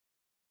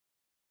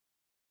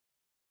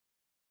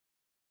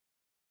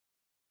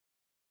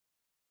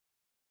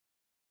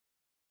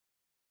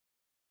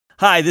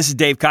Hi, this is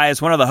Dave Caius,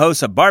 one of the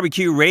hosts of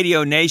Barbecue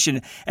Radio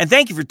Nation, and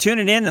thank you for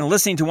tuning in and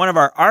listening to one of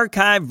our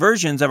archived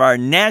versions of our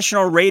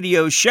national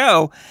radio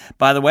show.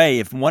 By the way,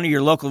 if one of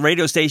your local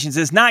radio stations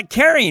is not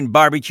carrying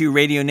Barbecue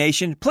Radio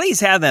Nation, please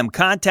have them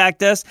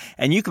contact us,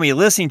 and you can be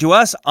listening to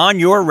us on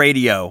your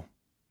radio.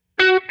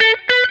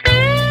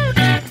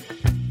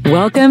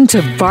 Welcome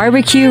to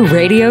Barbecue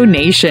Radio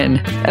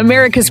Nation,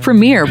 America's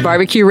premier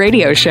barbecue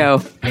radio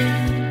show.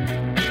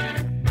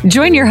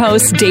 Join your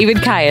hosts,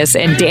 David Caius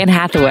and Dan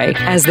Hathaway,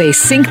 as they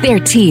sink their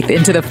teeth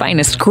into the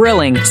finest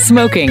grilling,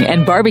 smoking,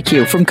 and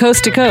barbecue from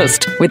coast to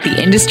coast with the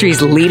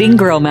industry's leading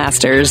grill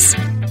masters.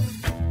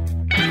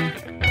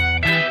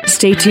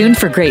 Stay tuned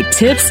for great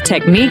tips,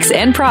 techniques,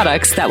 and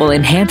products that will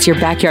enhance your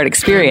backyard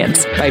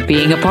experience by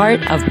being a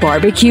part of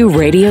Barbecue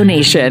Radio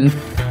Nation.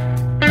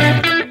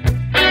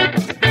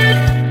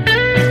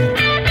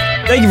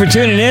 Thank you for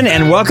tuning in,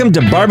 and welcome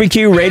to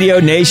Barbecue Radio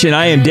Nation.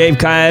 I am Dave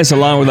Caius,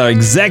 along with our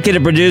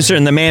executive producer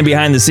and the man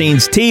behind the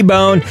scenes,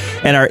 T-Bone,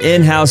 and our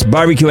in-house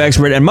barbecue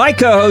expert, and my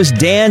co-host,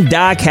 Dan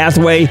Doc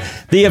Hathaway,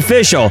 the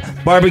official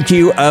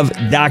barbecue of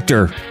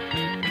Doctor.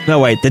 No,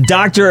 wait, the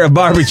doctor of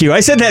barbecue. I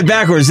said that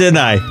backwards, didn't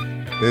I?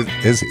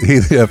 Is he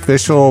the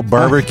official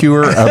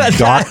barbecuer of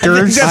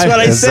doctors? That's what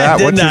I said, Is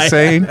that what didn't you're I?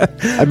 saying?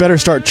 I better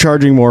start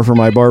charging more for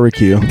my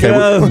barbecue. Okay,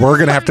 we're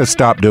going to have to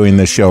stop doing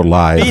this show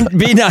live.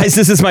 Be nice.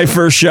 This is my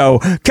first show.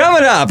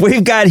 Coming up,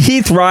 we've got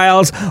Heath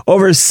Riles,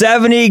 over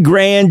 70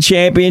 grand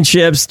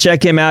championships.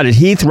 Check him out at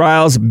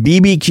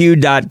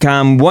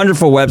HeathRilesBBQ.com.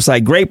 Wonderful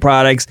website, great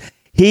products.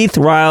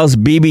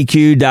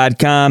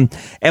 HeathRilesBBQ.com.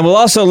 And we'll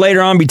also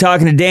later on be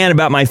talking to Dan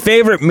about my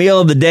favorite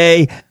meal of the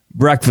day,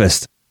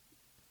 breakfast.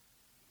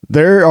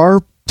 There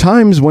are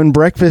times when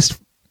breakfast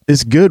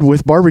is good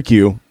with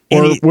barbecue,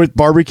 or with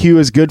barbecue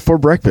is good for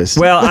breakfast.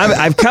 Well,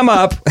 I've come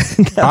up.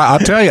 I'll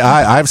tell you,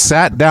 I've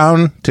sat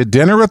down to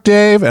dinner with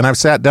Dave, and I've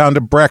sat down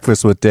to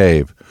breakfast with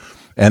Dave.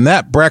 And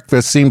that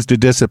breakfast seems to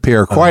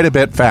disappear quite a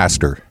bit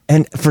faster.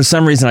 And for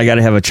some reason, I got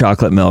to have a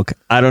chocolate milk.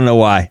 I don't know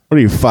why. What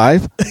are you,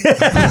 5?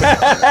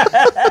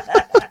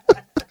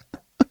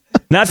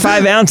 Not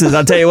 5 ounces,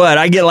 I'll tell you what.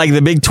 I get like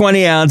the big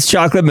 20-ounce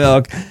chocolate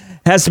milk.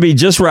 Has to be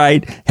just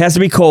right. Has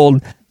to be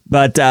cold.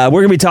 But we're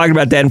going to be talking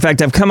about that. In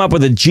fact, I've come up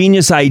with a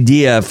genius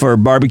idea for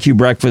barbecue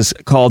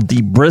breakfast called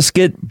the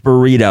brisket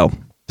burrito.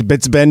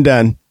 It's been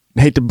done.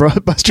 Hate to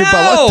bust your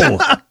bubble.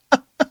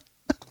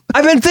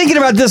 I've been thinking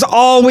about this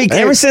all week,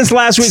 ever since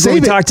last week when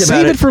we talked about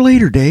it. Save it for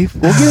later, Dave.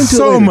 We'll get into it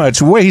So later.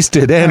 much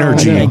wasted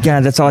energy. Oh, my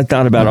God, that's all I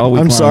thought about all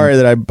week I'm long. sorry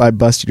that I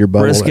busted your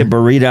bubble. Brisket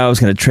burrito. I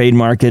was going to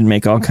trademark it,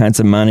 make all kinds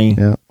of money.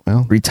 Yeah,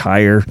 well.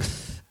 Retire.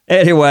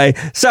 Anyway,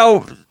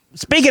 so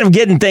speaking of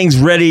getting things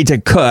ready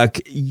to cook,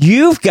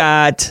 you've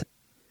got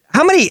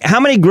how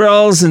many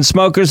grills and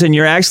smokers, and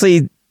you're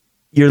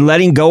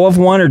letting go of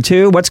one or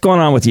two? What's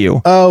going on with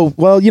you? Oh,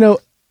 well,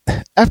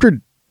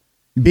 after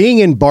being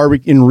in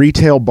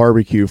retail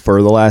barbecue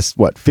for the last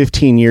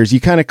 15 years, you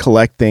kind of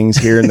collect things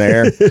here and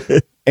there,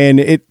 and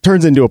it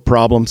turns into a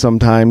problem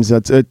sometimes.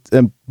 It's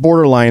a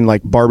borderline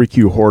like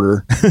barbecue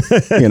hoarder,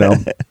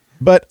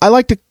 But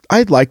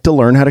I'd like to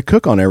learn how to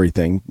cook on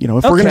everything. If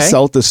we're going to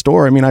sell at the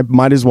store, I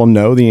might as well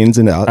know the ins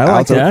and outs. I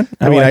like that.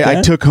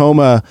 I took home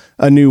a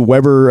new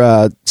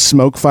Weber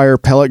smoke fire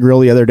pellet grill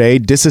the other day,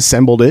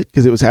 disassembled it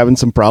because it was having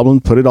some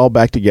problems, put it all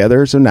back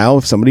together. So now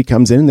if somebody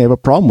comes in and they have a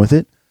problem with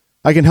it,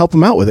 I can help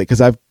them out with it because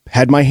I've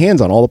had my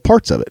hands on all the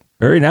parts of it.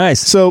 Very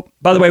nice. So,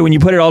 by the way, when you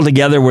put it all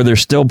together, were there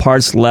still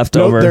parts left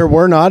over? No, there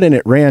were not, and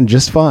it ran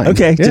just fine.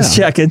 Okay, just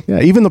checking.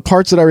 Yeah, even the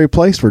parts that I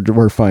replaced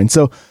were fine.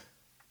 So,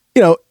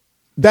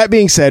 that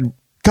being said, a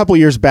couple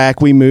years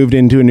back, we moved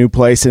into a new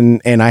place,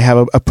 and I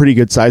have a pretty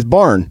good sized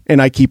barn,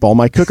 and I keep all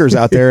my cookers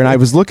out there. And I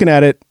was looking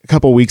at it a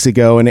couple weeks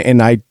ago,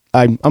 and I'm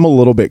a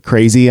little bit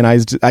crazy, and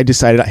I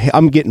decided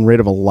I'm getting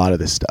rid of a lot of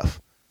this stuff.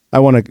 I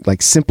want to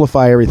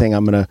simplify everything.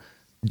 I'm going to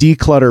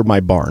declutter my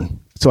barn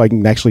so I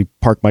can actually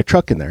park my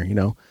truck in there,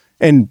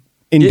 and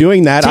in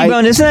doing that,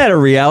 T-Bone, isn't that a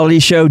reality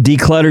show?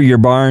 Declutter your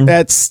barn.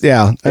 That's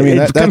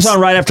it comes on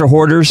right after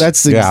Hoarders.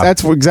 That's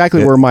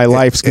exactly where my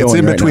life's going. It's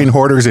in between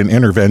Hoarders and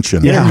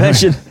Intervention. Yeah.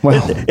 Intervention.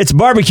 Well, it's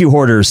barbecue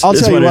Hoarders. I'll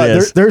tell you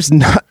what. There's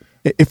not.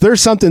 If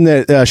there's something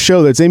that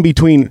show that's in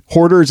between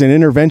Hoarders and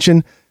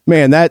Intervention,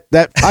 man, that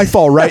I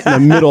fall right in the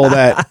middle of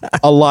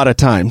that a lot of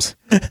times.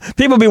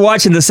 People be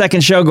watching the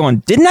second show going,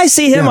 didn't I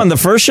see him on the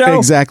first show?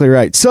 Exactly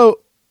right. So,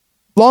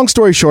 long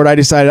story short, I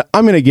decided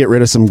I'm going to get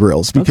rid of some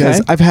grills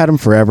because I've had them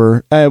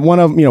forever. One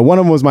of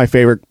them was my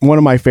favorite. One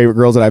of my favorite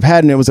grills that I've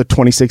had, and it was a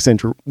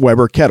 26-inch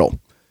Weber kettle.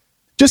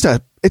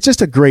 It's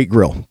just a great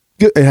grill.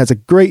 It has a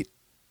great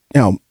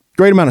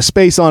amount of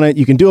space on it.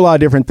 You can do a lot of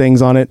different things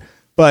on it,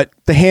 but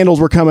the handles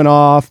were coming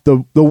off.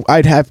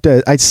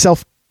 I'd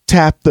self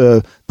tap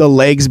the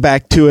legs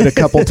back to it a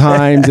couple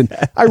times, and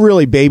I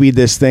really babied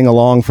this thing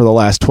along for the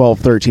last 12,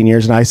 13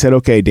 years. And I said,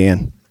 okay,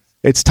 Dan,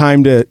 it's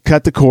time to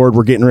cut the cord.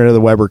 We're getting rid of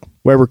the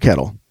Weber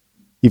kettle.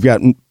 You've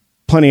got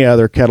plenty of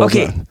other kettles.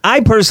 Okay, I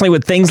personally,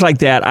 with things like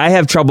that, I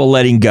have trouble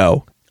letting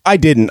go. I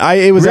didn't.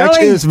 It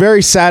was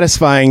very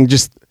satisfying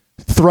just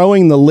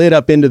throwing the lid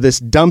up into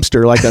this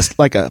dumpster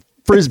like a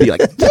frisbee,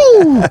 like,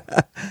 woo!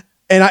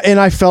 And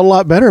I felt a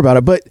lot better about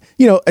it. But,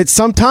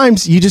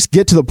 sometimes you just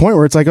get to the point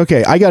where it's like,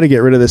 okay, I got to get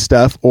rid of this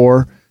stuff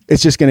or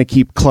it's just going to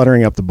keep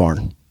cluttering up the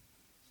barn.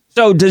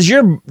 So does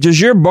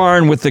your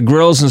barn with the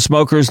grills and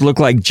smokers look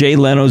like Jay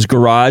Leno's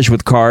garage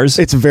with cars?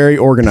 It's very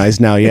organized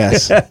now,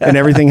 yes, and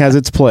everything has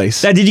its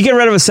place. Now, did you get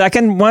rid of a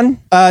second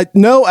one?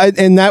 No,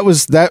 and that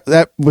was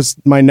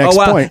my next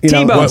point.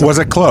 T-Bone. Was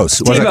it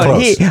close?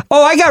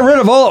 I got rid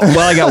of all. Well,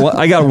 I got one.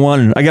 I got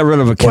one. I got rid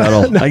of a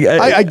kettle.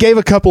 I gave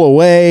a couple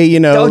away.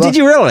 Oh, did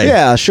you really?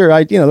 Yeah,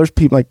 sure. There's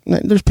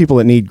people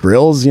that need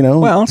grills.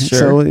 Well, sure.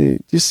 So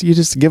you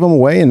just give them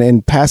away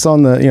and pass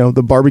on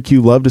the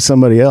barbecue love to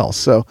somebody else.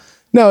 So.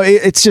 No,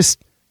 it's just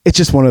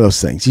one of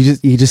those things.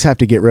 You just have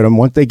to get rid of them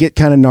once they get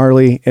kind of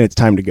gnarly, and it's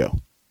time to go.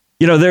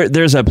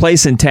 There's a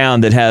place in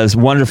town that has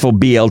wonderful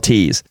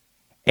BLTs,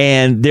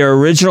 and their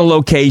original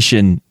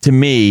location to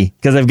me,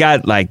 because I've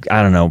got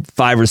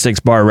 5 or 6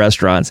 bar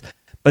restaurants,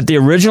 but the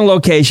original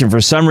location, for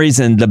some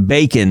reason, the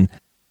bacon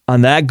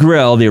on that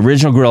grill, the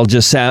original grill,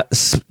 just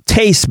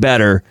tastes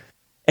better.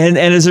 And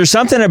is there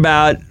something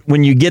about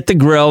when you get the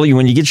grill,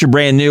 when you get your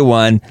brand new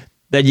one,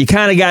 that you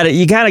kind of got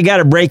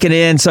to break it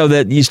in so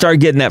that you start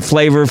getting that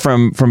flavor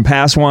from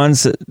past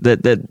ones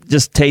that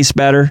just tastes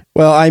better?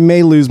 Well, I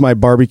may lose my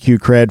barbecue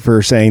cred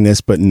for saying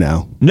this, but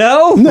no.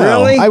 No?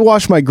 Really? I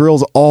wash my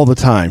grills all the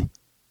time.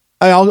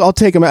 I'll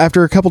take them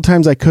after a couple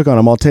times I cook on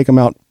them. I'll take them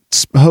out,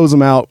 hose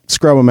them out,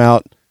 scrub them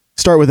out,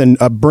 start with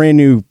a brand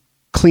new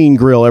clean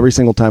grill every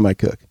single time I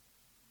cook.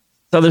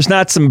 So there's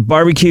not some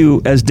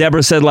barbecue, as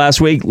Deborah said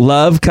last week,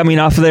 love coming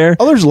off of there?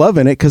 Oh, there's love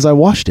in it because I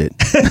washed it.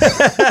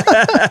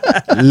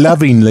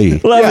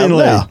 Lovingly.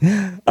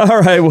 Yeah.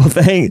 All right. Well,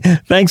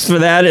 thanks for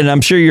that. And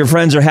I'm sure your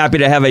friends are happy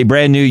to have a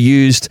brand new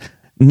used,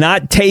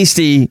 not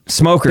tasty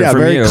smoker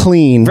from you.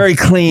 Very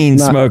clean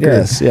smoker.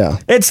 Yes, yeah.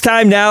 It's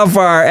time now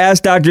for our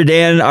Ask Dr.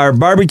 Dan, our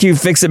Barbecue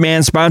Fix-It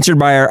Man, sponsored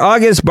by our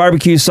August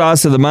Barbecue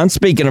Sauce of the Month.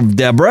 Speaking of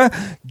Deborah,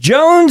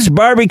 Jones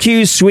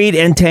Barbecue Sweet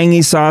and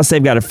Tangy Sauce.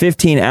 They've got a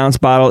 15-ounce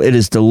bottle. It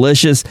is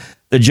delicious.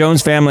 The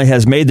Jones family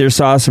has made their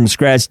sauce from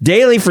scratch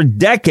daily for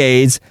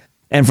decades.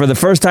 And for the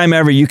first time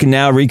ever, you can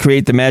now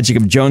recreate the magic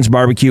of Jones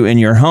Barbecue in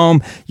your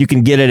home. You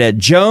can get it at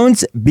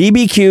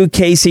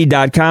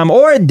jonesbbqkc.com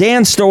or at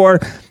Dan's store,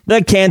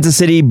 the Kansas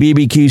City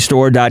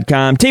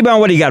BBQstore.com. T-Bone,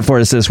 what do you got for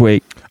us this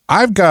week?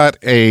 I've got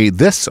a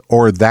this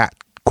or that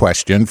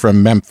question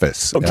from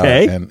Memphis.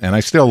 Okay. And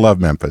I still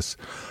love Memphis.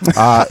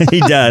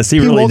 He does. He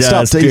really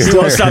does. He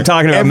won't stop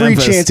talking about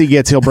Memphis. Every chance he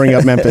gets, he'll bring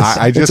up Memphis.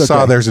 I just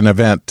saw there's an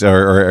event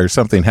or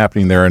something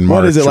happening there in March.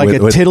 What is it, like a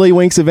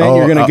Tiddlywinks event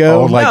you're going to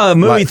go? A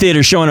movie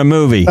theater showing a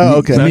movie. Oh,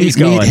 okay. So he's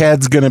going.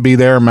 Meathead's going to be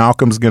there.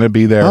 Malcolm's going to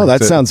be there. Oh,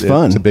 that sounds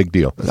fun. It's a big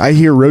deal. I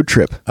hear road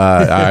trip.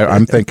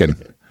 I'm thinking.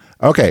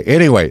 Okay,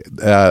 anyway,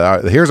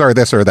 here's our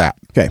this or that.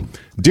 Okay.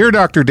 Dear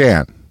Dr.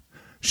 Dan,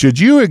 should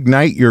you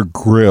ignite your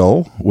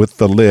grill with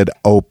the lid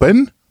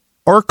open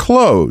or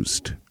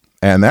closed?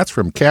 And that's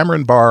from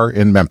Cameron Barr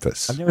in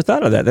Memphis. I've never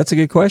thought of that. That's a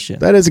good question.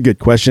 That is a good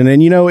question.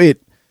 And,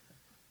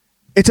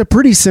 it's a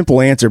pretty simple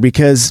answer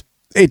because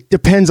it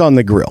depends on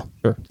the grill.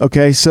 Sure.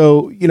 Okay,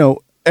 so,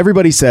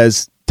 everybody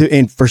says,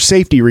 and for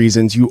safety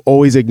reasons, you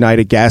always ignite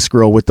a gas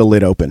grill with the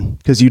lid open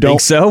because you don't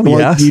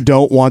you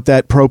don't want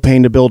that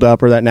propane to build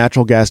up or that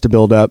natural gas to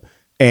build up,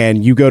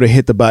 and you go to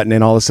hit the button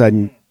and all of a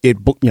sudden the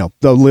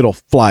lid will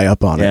fly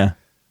up on it.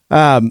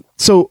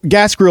 So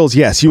gas grills,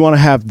 yes, you want to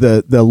have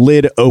the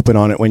lid open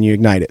on it when you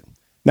ignite it.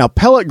 Now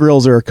pellet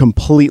grills are a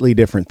completely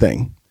different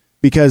thing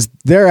because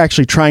they're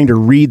actually trying to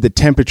read the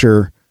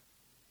temperature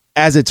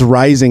as it's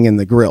rising in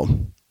the grill.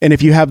 And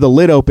if you have the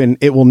lid open,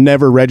 it will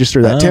never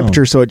register that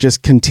temperature, so it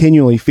just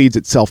continually feeds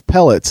itself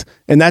pellets.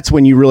 And that's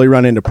when you really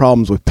run into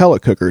problems with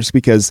pellet cookers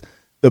because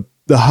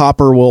the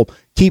hopper will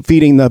keep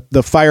feeding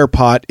the fire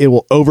pot. It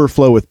will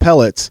overflow with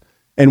pellets.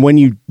 And when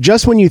you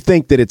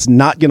think that it's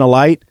not going to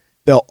light,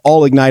 they'll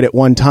all ignite at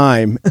one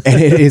time.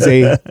 And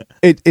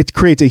it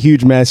creates a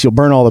huge mess. You'll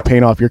burn all the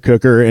paint off your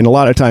cooker. And a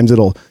lot of times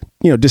it'll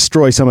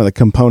destroy some of the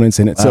components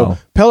in it. So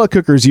pellet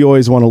cookers, you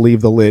always want to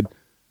leave the lid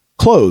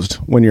closed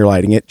when you're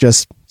lighting it,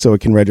 just so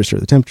it can register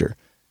the temperature.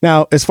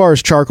 Now, as far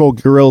as charcoal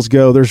grills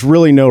go, there's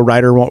really no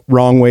right or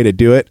wrong way to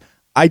do it.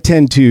 I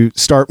tend to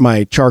start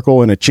my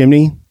charcoal in a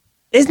chimney.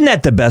 Isn't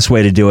that the best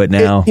way to do it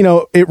now?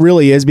 It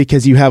really is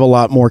because you have a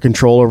lot more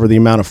control over the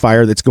amount of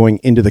fire that's going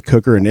into the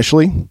cooker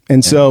initially.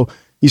 And so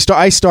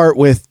I start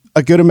with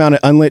a good amount of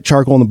unlit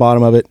charcoal on the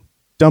bottom of it,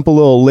 dump a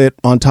little lit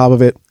on top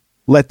of it,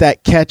 let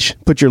that catch,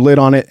 put your lid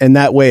on it, and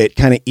that way it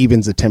kind of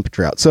evens the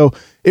temperature out. So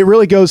it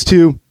really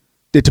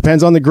it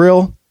depends on the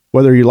grill,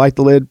 whether you light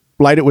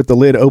it with the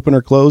lid open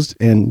or closed,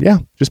 and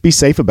just be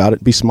safe about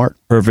it. Be smart.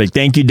 Perfect.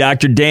 Thank you,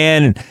 Dr.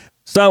 Dan.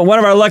 So one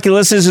of our lucky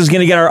listeners is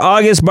going to get our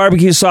August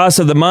barbecue sauce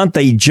of the month,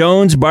 the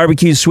Jones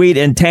Barbecue Sweet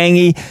and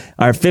Tangy,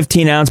 our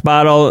 15-ounce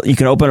bottle. You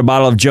can open a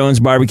bottle of Jones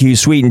Barbecue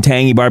Sweet and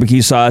Tangy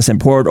barbecue sauce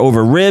and pour it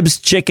over ribs,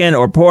 chicken,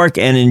 or pork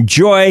and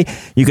enjoy.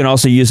 You can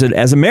also use it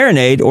as a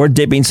marinade or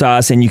dipping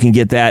sauce, and you can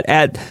get that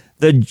at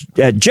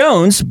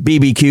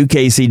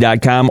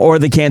jonesbbqkc.com or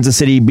the Kansas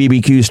City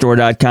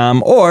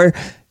BBQstore.com or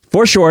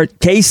for short,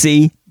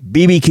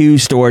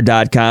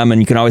 KCBBQstore.com.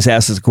 And you can always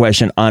ask us a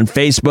question on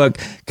Facebook.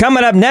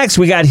 Coming up next,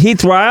 we got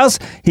Heath Riles.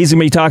 He's going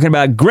to be talking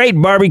about great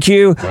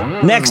barbecue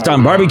next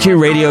on Barbecue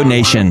Radio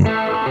Nation.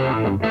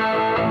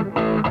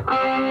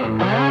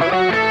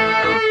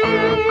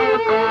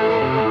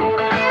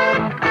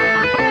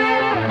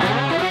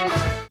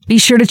 Be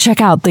sure to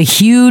check out the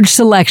huge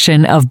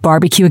selection of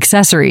barbecue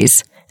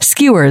accessories,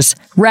 skewers,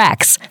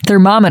 racks,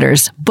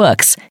 thermometers,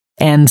 books,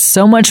 and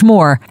so much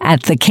more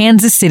at the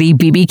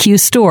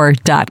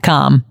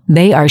KansasCityBBQstore.com.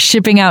 They are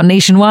shipping out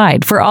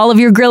nationwide for all of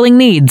your grilling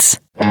needs.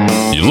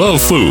 You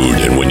love food,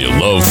 and when you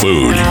love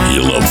food,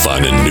 you love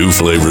finding new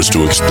flavors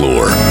to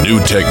explore, new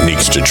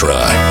techniques to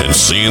try, and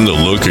seeing the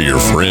look of your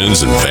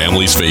friends and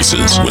family's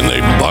faces when they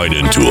bite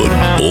into it.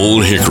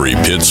 Old Hickory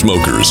Pit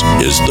Smokers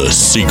is the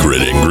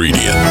secret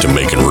ingredient to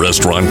making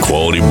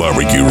restaurant-quality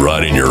barbecue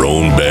right in your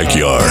own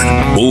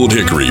backyard. Old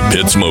Hickory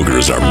Pit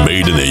Smokers are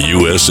made in the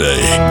USA.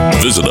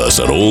 Visit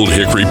us at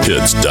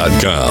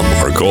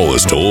oldhickorypits.com or call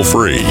us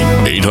toll-free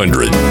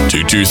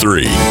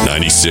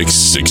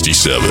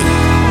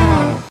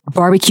 800-223-9667.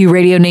 Barbecue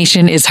Radio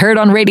Nation is heard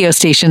on radio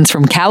stations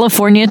from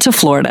California to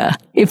Florida.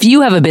 If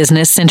you have a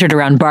business centered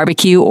around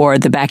barbecue or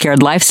the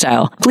backyard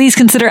lifestyle, please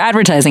consider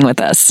advertising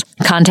with us.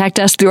 Contact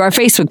us through our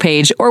Facebook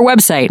page or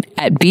website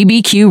at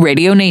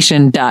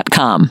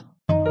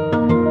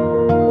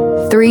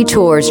bbqradionation.com. 3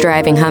 tours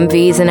driving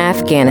Humvees in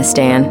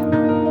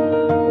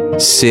Afghanistan.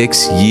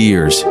 6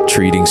 years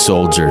treating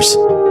soldiers.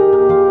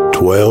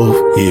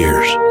 12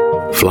 years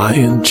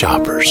flying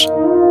choppers.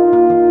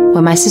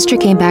 When my sister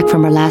came back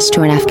from her last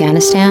tour in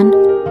Afghanistan,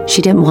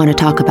 she didn't want to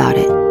talk about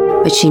it,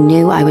 but she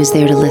knew I was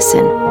there to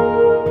listen.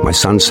 My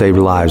son saved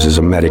lives as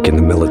a medic in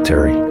the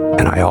military,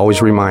 and I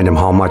always remind him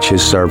how much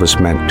his service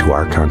meant to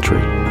our country.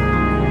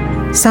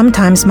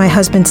 Sometimes my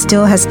husband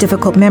still has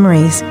difficult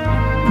memories.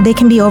 They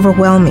can be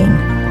overwhelming.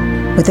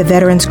 With the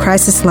Veterans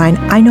Crisis Line,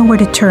 I know where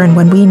to turn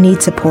when we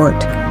need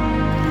support.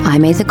 I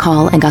made the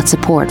call and got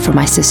support for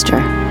my sister.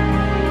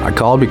 I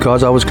called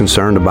because I was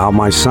concerned about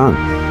my son.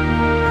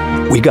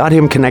 We got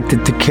him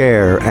connected to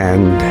care,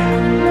 and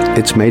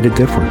it's made a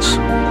difference.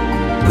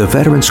 The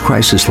Veterans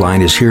Crisis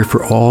Line is here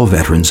for all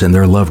veterans and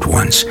their loved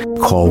ones.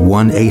 Call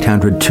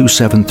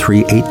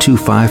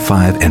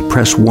 1-800-273-8255 and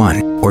press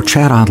 1 or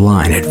chat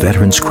online at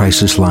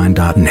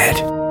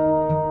veteranscrisisline.net.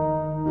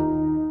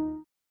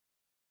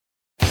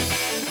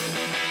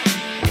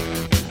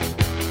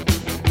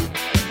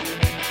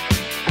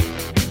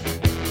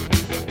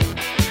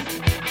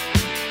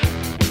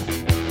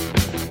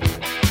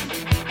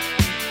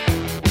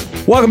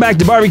 Welcome back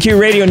to Barbecue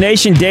Radio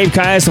Nation. Dave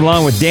Caius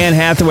along with Dan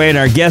Hathaway, and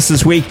our guest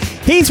this week,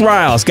 Heath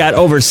Riles, got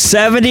over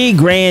 70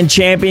 grand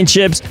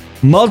championships,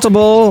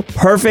 multiple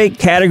perfect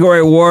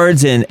category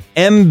awards in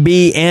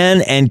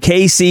MBN and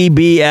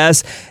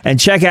KCBS, and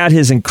check out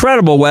his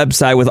incredible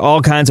website with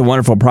all kinds of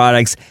wonderful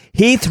products,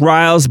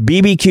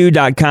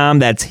 HeathRilesBBQ.com.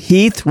 That's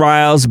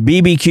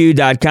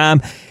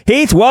HeathRilesBBQ.com.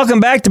 Heath, welcome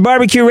back to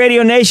Barbecue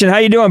Radio Nation. How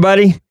you doing,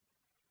 buddy?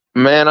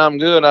 Man, I'm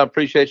good. I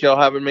appreciate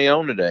y'all having me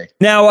on today.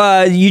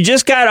 Now, you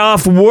just got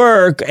off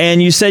work,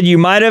 and you said you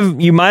might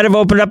have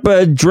opened up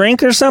a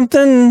drink or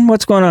something.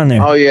 What's going on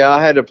there? Oh yeah,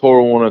 I had to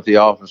pour one at the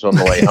office on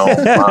the way home.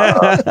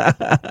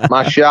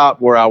 My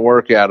shop where I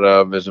work out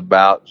of is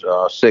about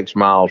 6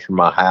 miles from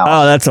my house.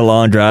 Oh, that's a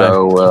long drive.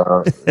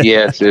 So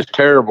yeah, it's a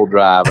terrible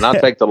drive, and I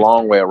take the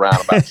long way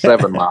around about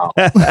 7 miles.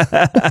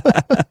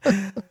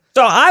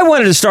 So I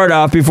wanted to start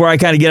off before I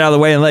kind of get out of the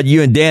way and let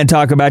you and Dan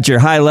talk about your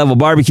high-level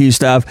barbecue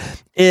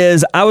stuff.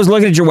 Is I was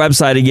looking at your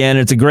website again.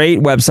 It's a great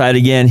website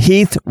again,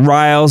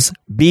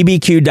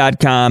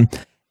 HeathRilesBBQ.com.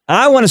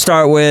 I want to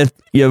start with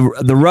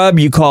the rub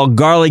you call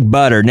garlic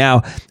butter.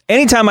 Now,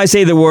 anytime I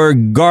say the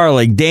word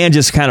garlic, Dan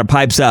just kind of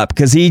pipes up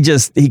because he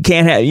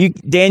can't have you.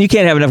 Dan, you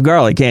can't have enough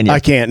garlic, can you? I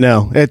can't.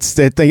 No, I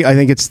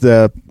think it's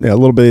the a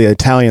little bit of the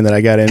Italian that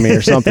I got in me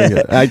or something.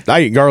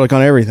 I eat garlic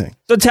on everything.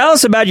 So tell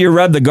us about your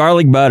rub, the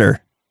garlic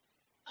butter.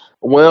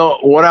 Well,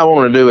 what I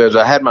want to do is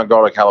I had my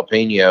garlic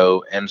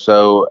jalapeno, and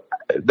so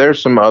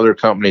there's some other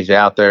companies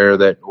out there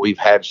that we've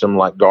had some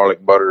like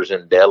garlic butters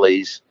in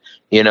delis,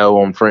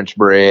 on French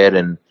bread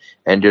and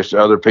just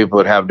other people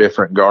that have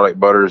different garlic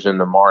butters in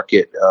the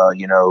market,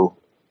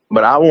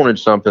 but I wanted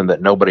something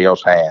that nobody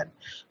else had.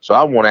 So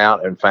I went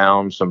out and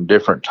found some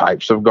different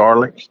types of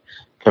garlic,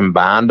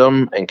 combined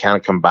them and kind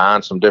of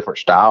combined some different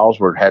styles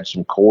where it had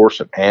some coarse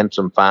and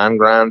some fine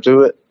grind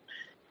to it,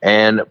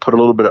 and put a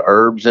little bit of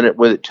herbs in it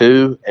with it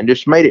too, and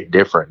just made it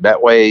different.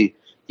 That way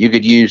you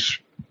could use,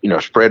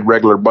 spread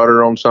regular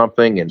butter on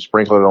something and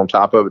sprinkle it on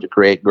top of it to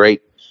create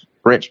great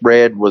French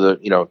bread with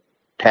a,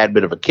 tad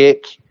bit of a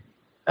kick.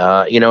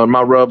 And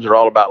my rubs are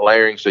all about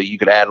layering, so you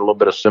could add a little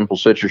bit of simple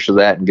citrus to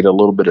that and get a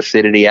little bit of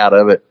acidity out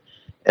of it.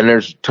 And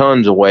there's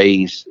tons of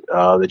ways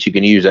that you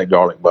can use that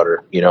garlic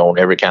butter, on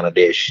every kind of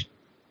dish.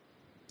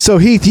 So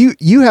Heath,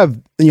 you have,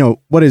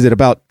 what is it,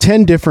 about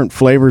 10 different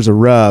flavors of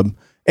rub,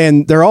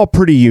 and they're all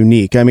pretty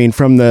unique. I mean,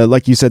 from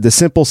like you said, the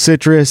simple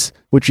citrus,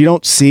 which you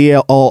don't see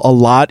a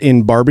lot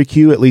in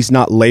barbecue, at least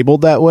not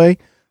labeled that way.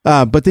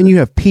 But then you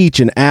have peach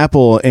and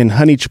apple and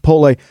honey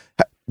chipotle.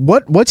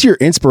 What's your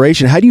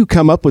inspiration? How do you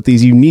come up with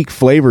these unique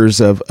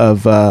flavors of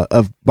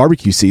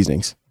barbecue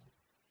seasonings?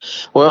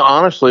 Well,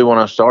 honestly, when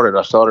I started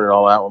it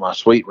all out with my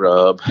sweet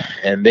rub,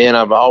 and then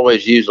I've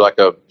always used like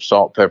a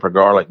salt, pepper,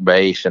 garlic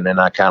base, and then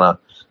I kind of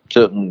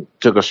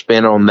took a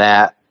spin on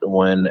that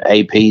when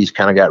APs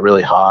kind of got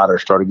really hot or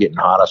started getting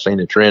hot. I seen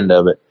the trend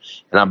of it,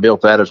 and I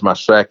built that as my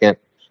second.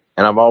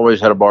 And I've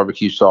always had a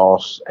barbecue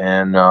sauce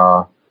and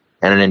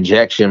an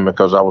injection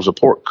because I was a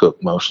pork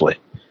cook mostly,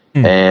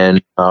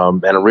 and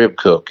a rib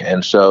cook,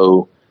 and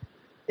so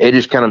it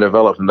just kind of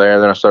developed from there.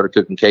 Then I started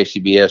cooking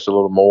KCBS a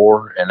little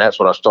more, and that's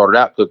what I started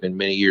out cooking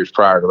many years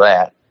prior to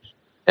that.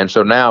 And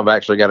so now I've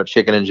actually got a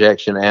chicken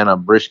injection and a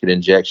brisket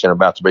injection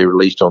about to be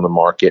released on the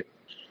market.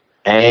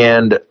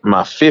 And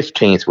my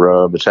 15th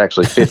rub, it's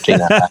actually 15.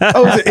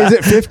 Oh, is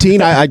it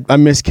 15? I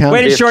miscounted.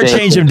 Way to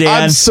shortchange him,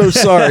 Dan. I'm so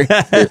sorry.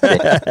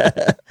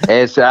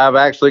 And so I've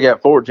actually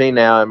got 14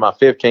 now, and my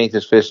 15th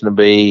is fixing to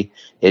be,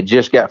 it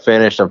just got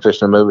finished. I'm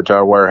fixing to move it to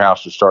our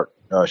warehouse to start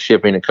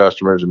shipping to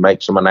customers and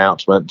make some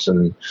announcements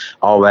and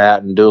all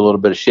that, and do a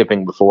little bit of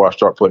shipping before I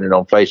start putting it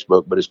on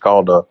Facebook. But it's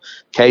called a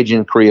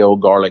Cajun Creole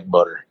garlic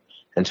butter.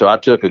 And so I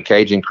took a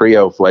Cajun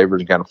Creole flavor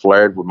and kind of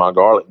flared with my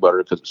garlic butter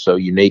because it's so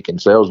unique and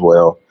sells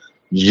well,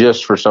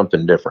 just for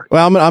something different.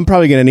 Well, I'm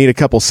probably going to need a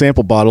couple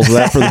sample bottles of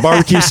that for the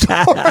barbecue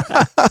store.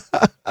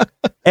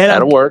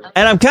 That'll work.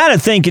 And I'm kind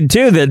of thinking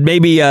too that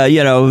maybe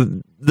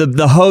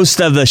the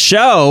host of the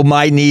show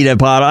might need a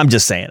bottle. I'm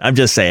just saying.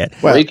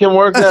 Well, we can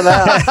work that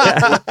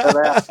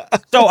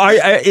out. So,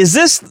 is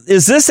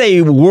this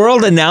a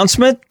world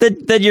announcement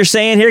that you're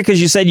saying here?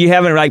 Because you said you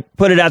haven't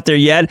put it out there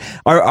yet.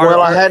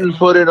 I hadn't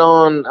put it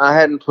on. I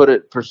hadn't put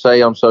it per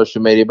se on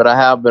social media, but I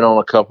have been on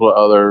a couple of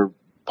other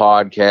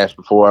podcast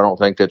before. I don't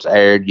think that's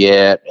aired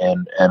yet,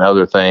 and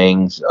other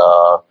things.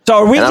 So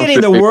are we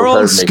getting the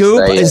world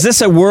scoop? Is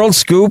this a world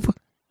scoop?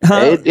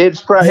 Huh?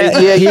 It's probably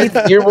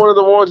you're one of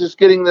the ones that's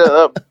getting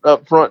the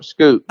up front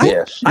scoop.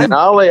 Yes, and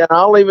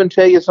I'll even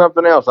tell you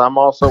something else. I'm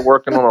also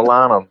working on a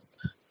line of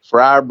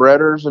fry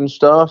breaders and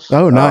stuff.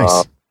 Oh,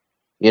 nice.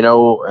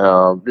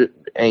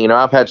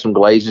 I've had some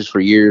glazes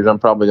for years. I'm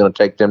probably going to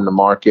take them to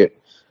market.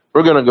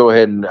 We're going to go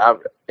ahead and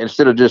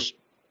instead of just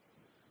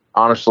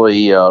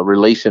honestly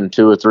releasing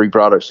 2 or 3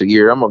 products a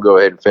year, I'm going to go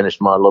ahead and finish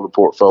my little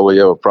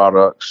portfolio of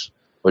products,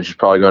 which is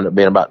probably going to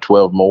be about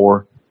 12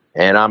 more,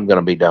 and I'm going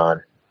to be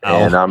done.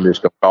 And I'm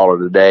just going to call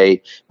it a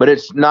day. But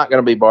it's not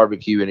going to be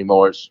barbecue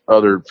anymore. It's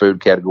other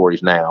food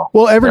categories now.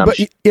 Well,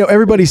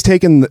 everybody's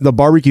taken the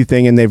barbecue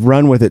thing and they've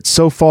run with it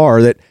so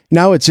far that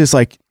now it's just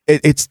like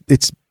it's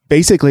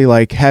basically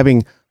like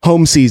having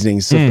home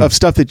seasonings of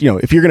stuff that,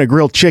 if you're going to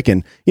grill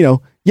chicken,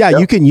 you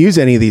can use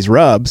any of these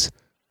rubs.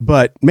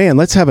 But man,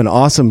 let's have an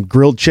awesome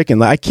grilled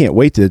chicken. I can't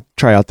wait to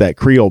try out that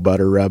Creole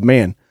butter rub.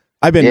 Man,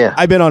 I've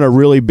been on a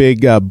really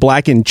big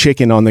blackened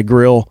chicken on the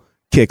grill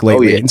kick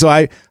lately, and so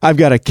I've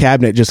got a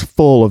cabinet just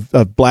full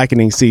of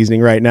blackening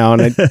seasoning right now,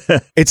 and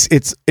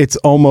it's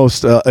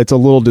almost it's a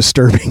little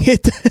disturbing.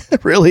 It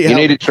really you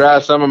need to try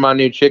some of my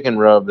new chicken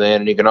rub then,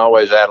 and you can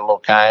always add a little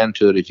cayenne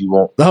to it if you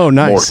want. Oh,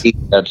 nice. More heat.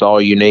 That's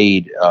all you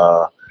need.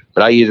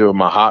 But I use it with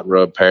my hot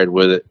rub paired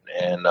with it,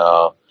 and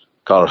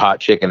call it hot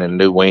chicken and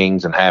new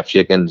wings and half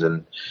chickens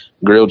and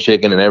grilled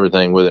chicken and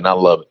everything with it, and I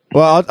love it.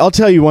 Well, I'll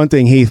tell you one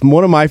thing, Heath.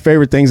 One of my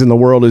favorite things in the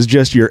world is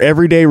just your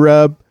everyday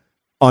rub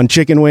on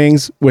chicken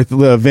wings with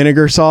the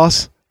vinegar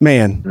sauce.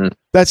 Man,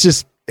 that's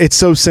just, it's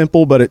so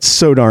simple, but it's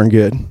so darn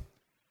good.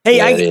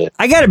 Hey,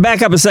 I got to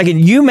back up a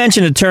second. You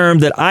mentioned a term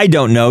that I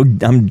don't know.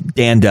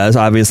 Dan does,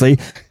 obviously.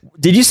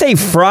 Did you say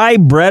fry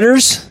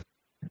breaders?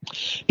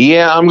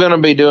 Yeah, I'm going to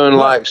be doing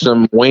like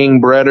some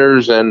wing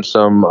breaders and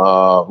some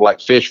like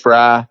fish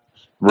fry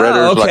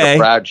breaders, like a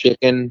fried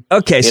chicken.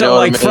 Okay, so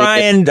like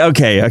frying.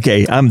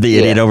 Okay, I'm the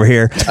idiot over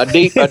here. A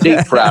deep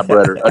fry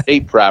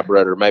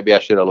breader. Maybe I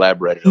should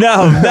elaborate. No,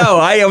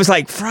 I was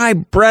like fry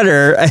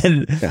breader,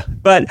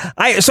 but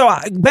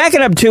backing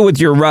up too with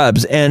your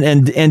rubs,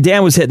 and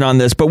Dan was hitting on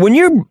this. But when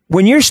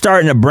you're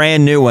starting a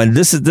brand new one,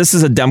 this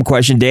is a dumb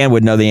question. Dan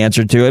would know the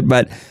answer to it,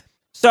 but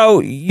so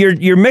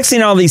you're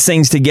mixing all these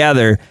things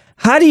together.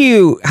 How do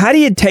you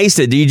taste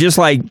it? Do you just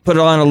like put it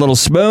on a little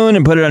spoon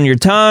and put it on your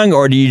tongue,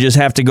 or do you just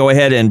have to go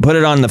ahead and put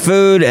it on the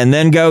food and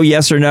then go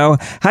yes or no?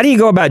 How do you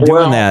go about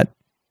doing that?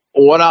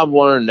 What I've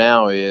learned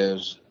now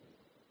is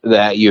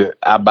that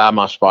I buy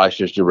my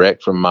spices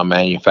direct from my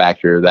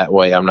manufacturer. That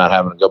way I'm not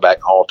having to go back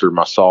and alter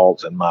my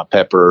salt and my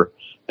pepper,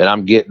 and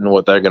I'm getting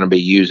what they're going to be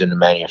using to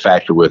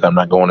manufacture with. I'm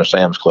not going to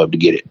Sam's Club to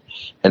get it.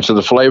 And so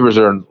the flavors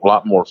are a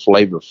lot more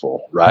flavorful,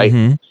 right?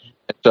 Mm-hmm.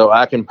 So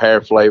I can pair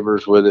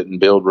flavors with it and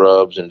build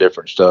rubs and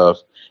different stuff.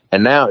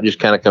 And now it just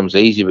kind of comes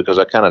easy because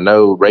I kind of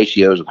know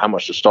ratios of how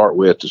much to start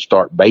with, to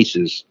start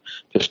bases,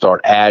 to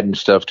start adding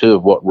stuff to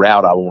of what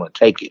route I want to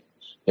take it,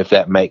 if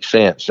that makes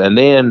sense. And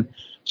then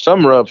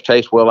some rubs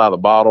taste well out of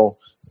the bottle.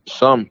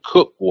 Some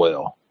cook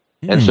well.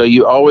 And so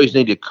you always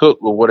need to cook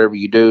with whatever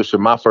you do. So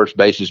my first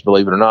basis,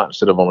 believe it or not,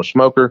 instead of on a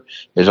smoker,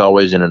 is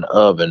always in an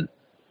oven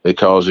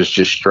because it's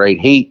just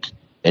straight heat.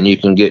 and you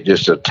can get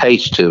just a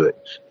taste to it.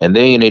 And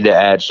then you need to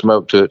add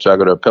smoke to it. So I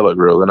go to a pellet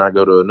grill, then I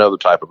go to another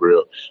type of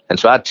grill. And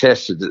so I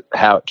tested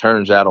how it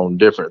turns out on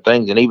different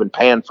things, and even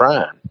pan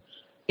frying.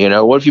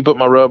 What if you put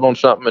my rub on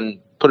something and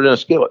put it in a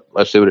skillet?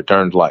 Let's see what it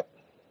turns like.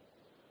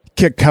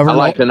 I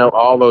like to know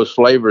all those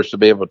flavors to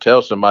be able to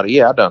tell somebody,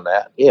 yeah, I done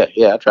that.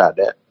 Yeah, I tried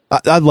that.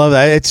 I love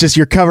that. It's just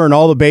you're covering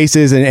all the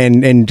bases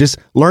and just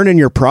learning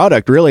your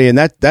product, really. And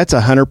that's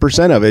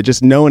 100% of it.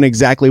 Just knowing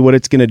exactly what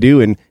it's going to do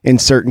in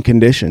certain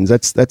conditions.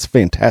 That's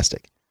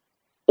fantastic.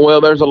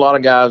 Well, there's a lot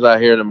of guys out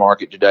here in the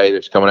market today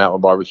that's coming out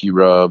with barbecue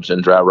rubs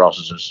and dry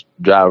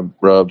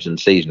rubs and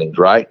seasonings,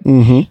 right?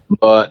 Mm-hmm.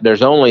 But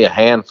there's only a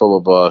handful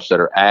of us that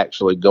are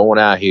actually going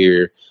out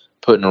here,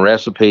 putting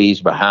recipes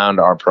behind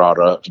our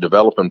products,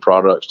 developing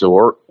products to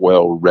work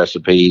well with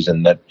recipes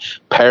and that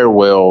pair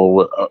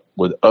well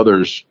with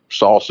others'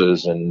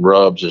 sauces and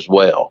rubs as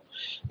well.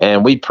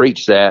 And we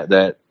preach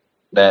that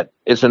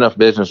it's enough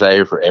business out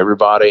here for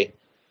everybody,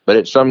 but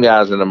it's some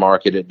guys in the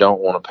market that don't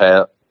want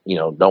to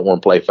don't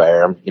want to play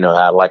fair,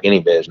 like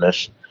any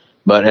business.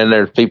 And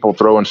there's people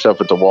throwing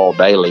stuff at the wall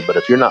daily. But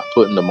if you're not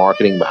putting the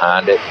marketing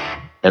behind it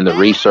and the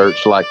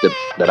research like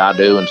that I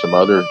do and some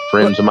other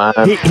friends of mine.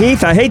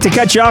 Heath, I hate to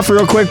cut you off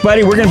real quick,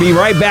 buddy. We're going to be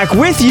right back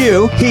with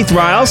you, Heath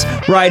Riles,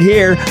 right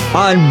here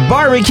on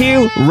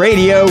Barbecue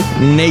Radio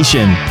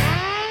Nation.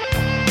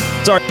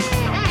 Sorry.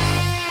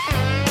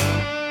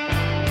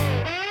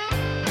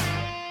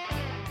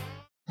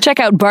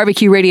 Check out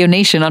Barbecue Radio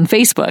Nation on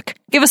Facebook.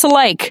 Give us a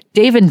like.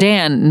 Dave and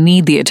Dan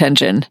need the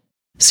attention.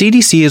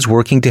 CDC is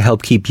working to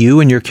help keep you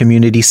and your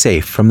community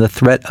safe from the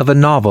threat of a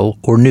novel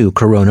or new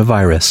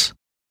coronavirus.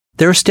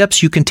 There are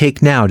steps you can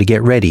take now to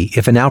get ready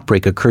if an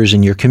outbreak occurs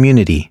in your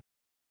community.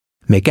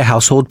 Make a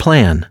household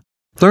plan.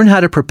 Learn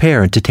how to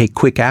prepare and to take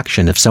quick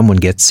action if someone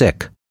gets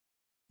sick.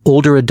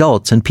 Older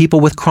adults and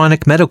people with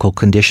chronic medical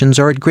conditions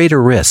are at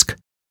greater risk.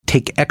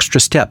 Take extra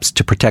steps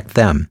to protect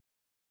them.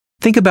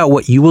 Think about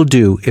what you will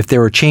do if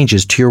there are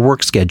changes to your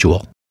work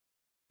schedule.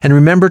 And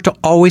remember to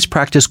always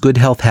practice good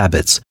health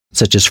habits,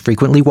 such as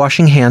frequently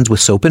washing hands with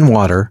soap and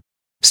water,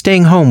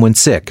 staying home when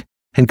sick,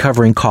 and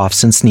covering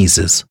coughs and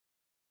sneezes.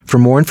 For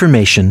more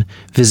information,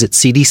 visit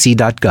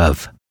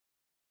cdc.gov.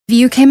 If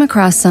you came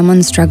across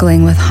someone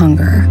struggling with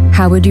hunger,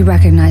 how would you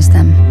recognize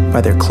them? By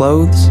their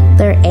clothes,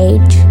 their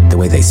age, the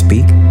way they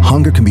speak.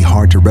 Hunger can be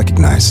hard to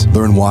recognize.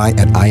 Learn why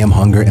at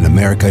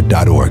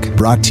IamHungerInAmerica.org.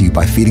 Brought to you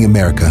by Feeding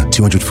America,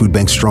 200 Food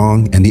Bank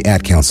Strong, and the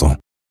Ad Council.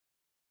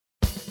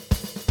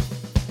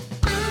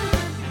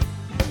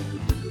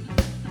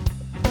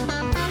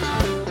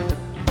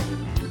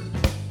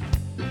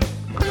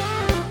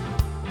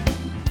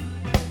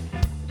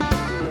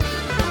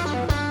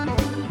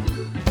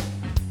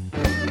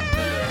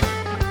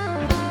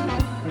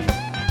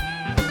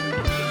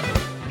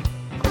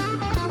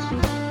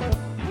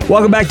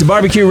 Welcome back to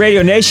Barbecue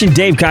Radio Nation.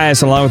 Dave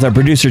Caius along with our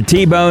producer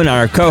T-Bone,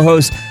 our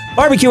co-host,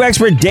 barbecue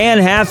expert Dan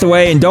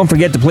Hathaway. And don't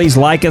forget to please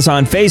like us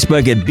on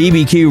Facebook at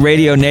BBQ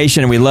Radio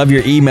Nation. And we love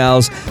your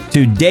emails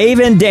to Dave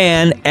and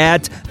Dan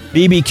at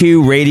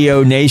BBQ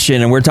Radio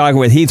Nation. And we're talking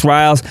with Heath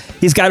Riles.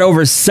 He's got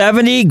over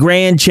 70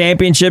 grand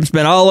championships,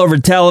 been all over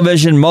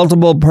television,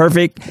 multiple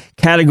perfect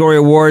category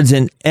awards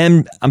in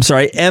MBN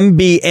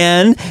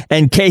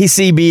and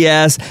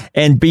KCBS.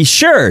 And be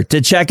sure to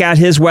check out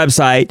his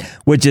website,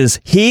 which is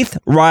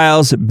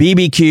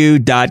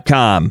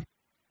HeathRilesBBQ.com.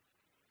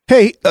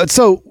 Hey,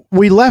 so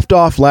we left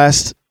off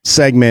last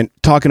segment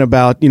talking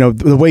about,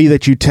 the way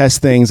that you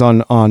test things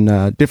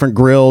on different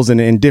grills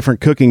and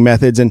different cooking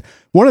methods. And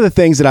one of the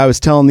things that I was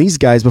telling these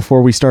guys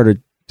before we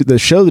started the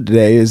show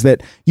today is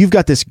that you've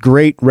got this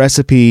great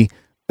recipe,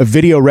 a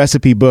video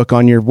recipe book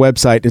on your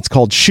website. It's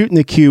called Shooting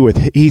the Q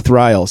with Heath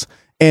Riles.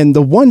 And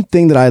the one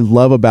thing that I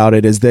love about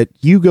it is that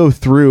you go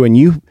through and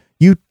you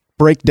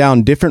break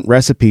down different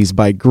recipes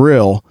by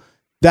grill.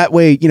 That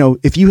way,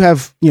 if you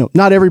have,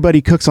 not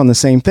everybody cooks on the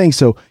same thing.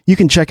 So you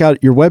can check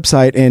out your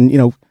website and,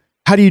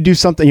 how do you do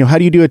something? How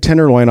do you do a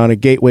tenderloin on a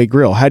Gateway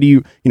grill? How do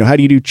you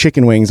do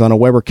chicken wings on a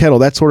Weber kettle?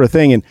 That sort of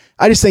thing. And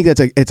I just think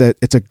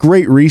it's a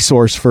great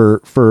resource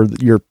for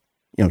your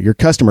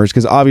customers,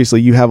 because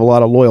obviously you have a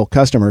lot of loyal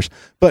customers.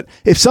 But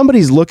if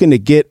somebody's looking to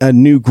get a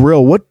new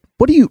grill, what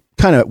do you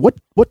kind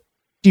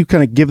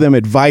of give them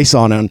advice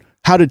on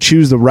how to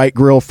choose the right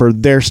grill for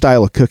their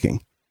style of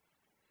cooking?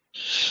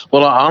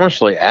 Well, I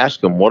honestly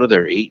ask them, what are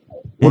they eating?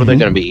 What are they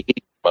going to be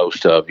eating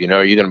most of? Are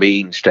you going to be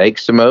eating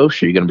steaks the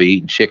most? Are you going to be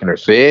eating chicken or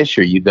fish?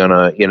 Are you going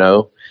to,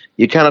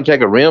 you kind of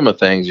take a rim of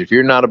things. If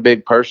you're not a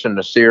big person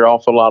to sear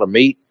off a lot of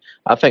meat,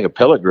 I think a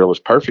pellet grill is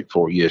perfect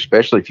for you,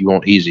 especially if you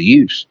want easy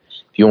use.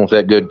 If you want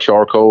that good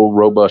charcoal,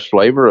 robust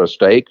flavor, a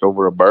steak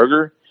over a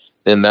burger,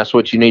 then that's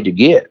what you need to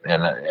get.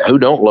 And who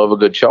don't love a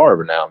good char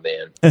every now and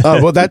then?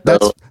 Oh, well,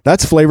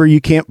 that's flavor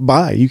you can't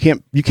buy. You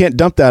can't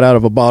dump that out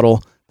of a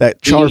bottle.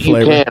 That char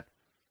flavor. Can't.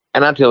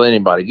 And I tell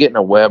anybody, getting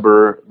a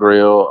Weber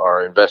grill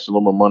or invest a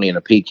little more money in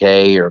a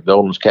PK or a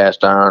Golden's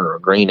cast iron or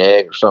a Green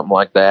Egg or something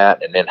like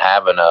that, and then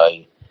having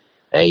a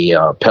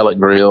pellet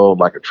grill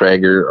like a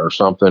Traeger or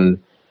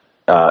something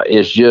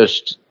is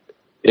just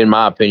in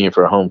my opinion,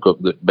 for a home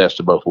cook, the best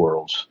of both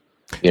worlds.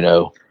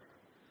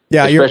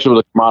 Yeah, especially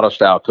with a Kamado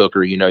style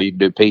cooker. You can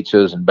do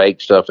pizzas and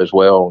bake stuff as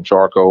well on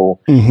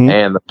charcoal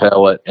and the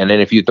pellet. And then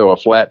if you throw a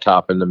flat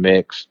top in the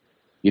mix,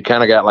 you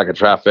kind of got like a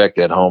trifecta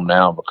at home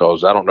now,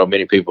 because I don't know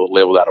many people that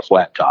live without a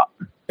flat top.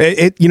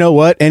 You know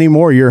what?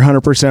 Anymore, you're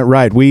 100%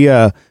 right.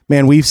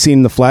 We've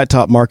seen the flat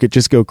top market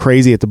just go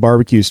crazy at the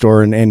barbecue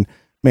store, and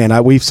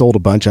we've sold a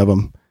bunch of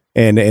them,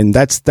 and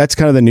that's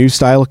kind of the new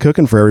style of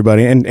cooking for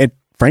everybody. And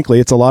frankly,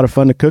 it's a lot of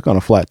fun to cook on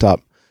a flat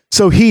top.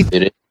 So Heath,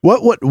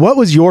 what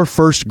was your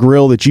first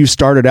grill that you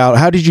started out?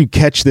 How did you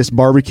catch this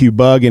barbecue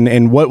bug,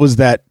 and what was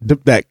that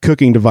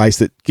cooking device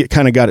that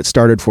kind of got it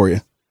started for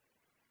you?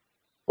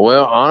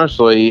 Well,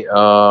 honestly,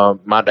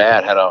 my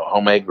dad had a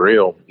homemade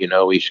grill.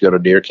 We used to go to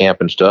deer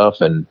camp and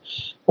stuff. And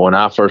when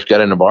I first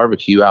got into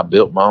barbecue, I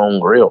built my own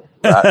grill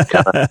right,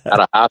 kind of out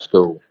of high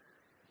school.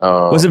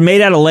 Was it made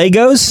out of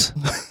Legos?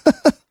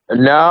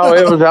 No,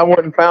 it was. I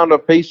went and found a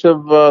piece of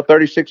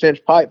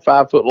 36-inch pipe,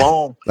 5 foot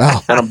long,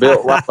 and I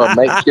built like a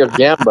makeshift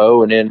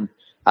Jambo. And then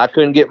I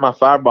couldn't get my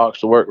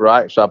firebox to work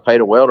right, so I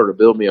paid a welder to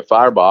build me a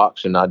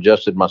firebox, and I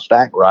adjusted my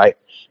stack right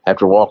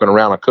after walking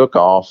around a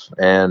cook-off.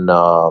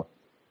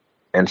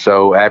 And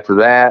so after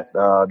that,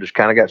 just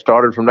kind of got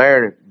started from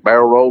there, and it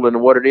barrel rolled into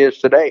what it is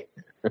today.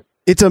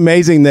 It's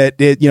amazing that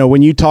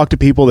when you talk to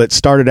people that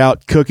started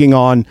out cooking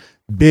on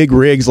big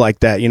rigs like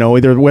that,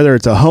 whether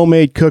it's a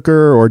homemade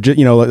cooker or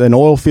an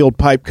oil field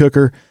pipe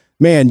cooker,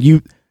 man,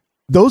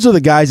 those are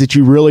the guys that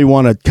you really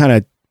want to kind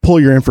of pull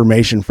your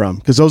information from,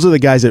 because those are the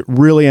guys that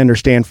really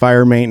understand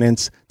fire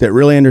maintenance, that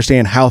really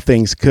understand how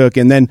things cook.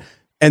 And then,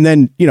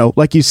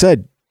 like you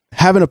said,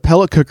 having a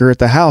pellet cooker at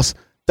the house,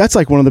 that's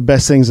like one of the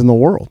best things in the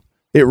world.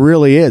 It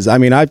really is. I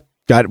mean, I've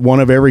got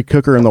one of every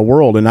cooker in the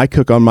world, and I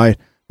cook on my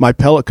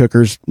pellet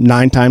cookers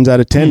 9 times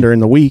out of 10 during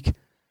the week.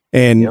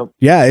 And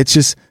yeah,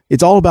 it's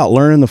all about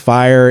learning the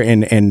fire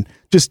and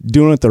just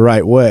doing it the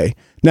right way.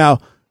 Now,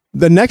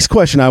 the next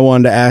question I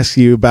wanted to ask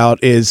you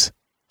about is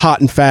hot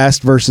and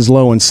fast versus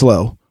low and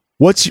slow.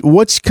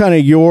 What's kind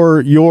of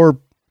your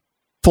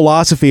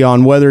philosophy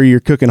on whether you're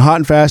cooking hot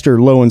and fast or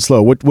low and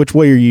slow? Which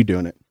way are you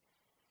doing it?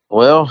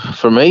 Well,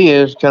 for me,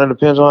 it kind of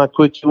depends on how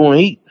quick you want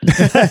to eat.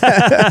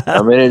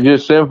 I mean, it's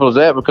just simple as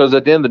that, because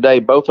at the end of the day,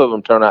 both of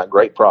them turn out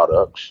great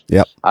products.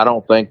 Yep. I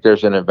don't think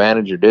there's an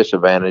advantage or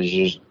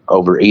disadvantages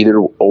over either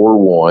or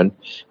one.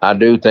 I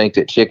do think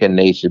that chicken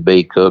needs to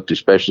be cooked,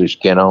 especially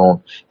skin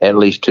on, at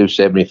least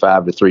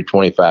 275 to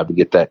 325 to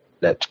get that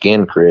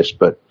skin crisp.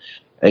 But,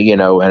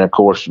 and of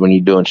course, when you're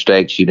doing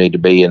steaks, you need to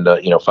be in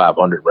the,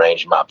 500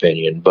 range, in my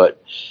opinion.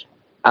 But,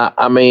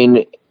 I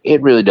mean,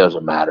 it really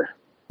doesn't matter.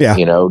 Yeah.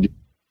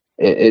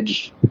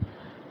 It's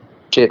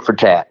tit for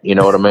tat. You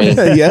know what I mean?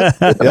 Yeah.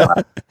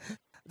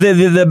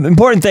 The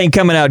important thing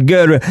coming out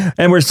good,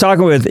 and we're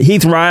talking with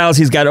Heath Riles.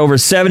 He's got over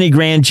 70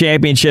 grand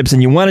championships,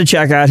 and you want to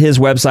check out his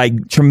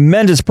website.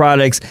 Tremendous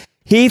products.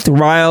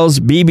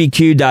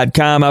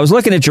 HeathRilesBBQ.com. I was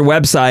looking at your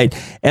website,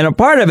 and a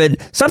part of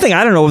it, something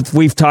I don't know if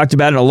we've talked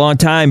about in a long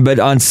time, but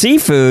on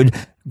seafood,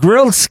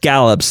 grilled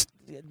scallops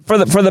for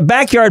the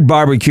backyard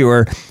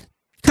barbecuer.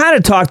 Kind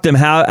of talk to them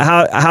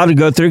how to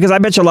go through, because I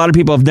bet you a lot of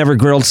people have never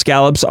grilled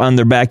scallops on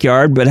their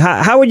backyard, but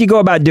how would you go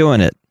about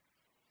doing it?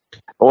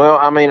 Well,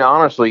 I mean,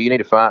 honestly, you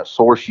need to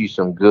source you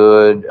some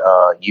good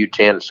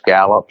U10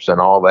 scallops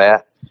and all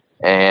that,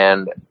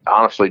 and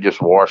honestly,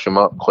 just wash them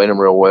up, clean them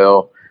real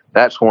well.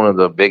 That's one of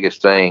the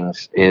biggest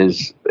things,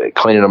 is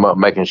cleaning them up,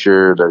 making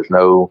sure there's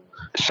no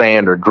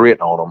sand or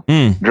grit on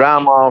them. Dry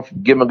them off,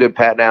 give them a good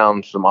pat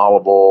down, some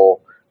olive oil,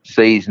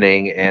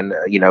 seasoning, and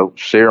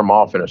sear them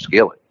off in a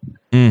skillet.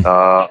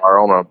 Or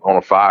on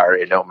a fire.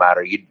 It don't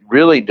matter. You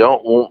really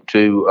don't want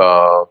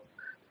to.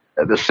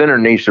 The center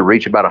needs to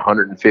reach about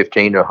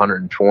 115 to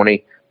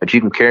 120, but you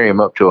can carry them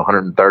up to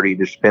 130. It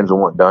just depends on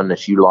what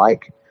doneness you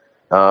like,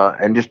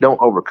 and just don't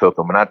overcook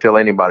them. And I tell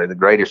anybody, the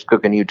greatest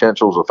cooking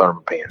utensil is a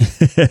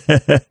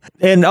thermopan.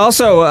 And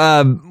also,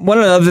 one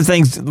of the other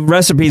things,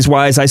 recipes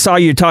wise, I saw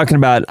you talking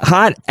about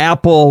hot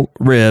apple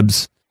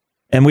ribs,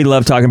 and we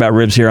love talking about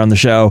ribs here on the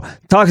show.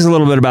 Talk us a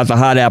little bit about the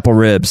hot apple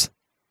ribs.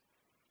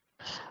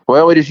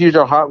 Well, we just used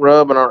our hot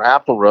rub and our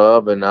apple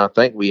rub, and I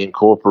think we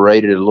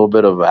incorporated a little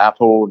bit of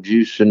apple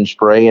juice and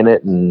spray in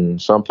it and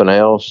something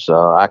else.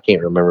 I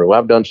can't remember. Well,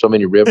 I've done so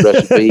many rib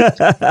recipes.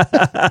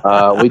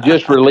 We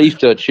just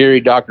released a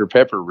cherry Dr.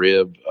 Pepper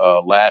rib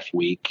last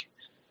week.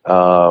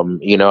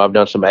 I've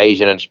done some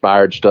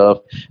Asian-inspired stuff.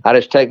 I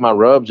just take my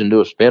rubs and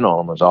do a spin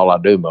on them is all I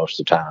do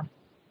most of the time.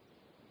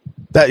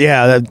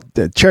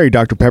 The cherry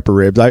Dr. Pepper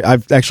ribs,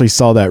 I've actually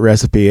saw that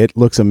recipe. It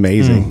looks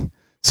amazing.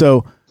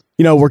 So...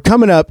 we're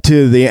coming up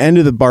to the end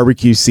of the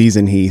barbecue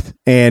season, Heath,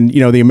 and,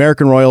 the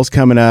American Royal's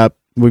coming up.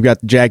 We've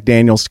got the Jack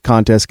Daniels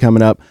contest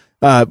coming up.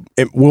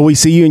 Will we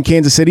see you in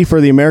Kansas City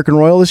for the American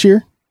Royal this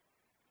year?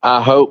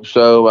 I hope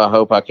so. I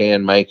hope I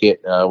can make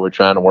it. We're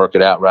trying to work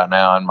it out right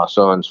now in my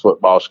son's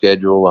football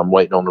schedule. I'm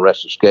waiting on the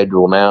rest of the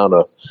schedule now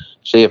to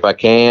see if I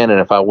can,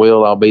 and if I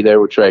will, I'll be there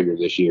with Traeger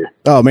this year.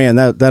 Oh, man,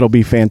 that'll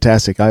be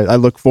fantastic. I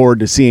look forward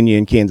to seeing you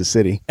in Kansas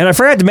City. And I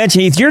forgot to mention,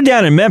 Heath, you're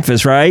down in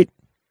Memphis, right?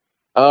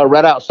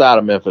 Right outside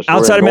of Memphis.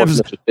 Outside of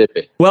Memphis,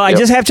 Mississippi. Well, I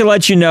just have to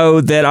let you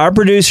know that our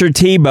producer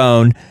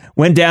T-Bone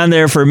went down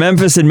there for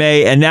Memphis in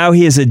May, and now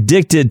he is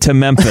addicted to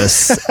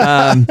Memphis.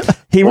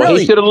 He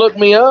should have looked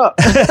me up.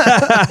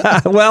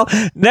 Well,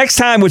 next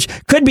time, which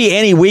could be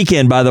any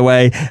weekend, by the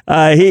way,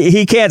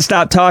 he can't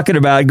stop talking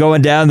about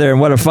going down there and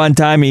what a fun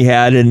time he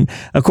had. And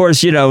of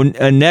course,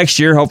 next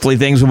year, hopefully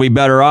things will be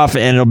better off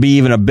and it'll be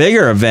even a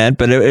bigger event.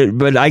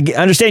 But I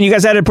understand you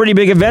guys had a pretty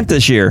big event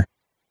this year.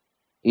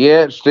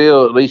 Yeah,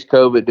 still, at least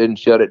COVID didn't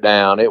shut it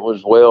down. It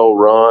was well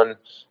run.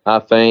 I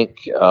think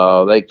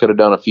they could have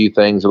done a few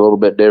things a little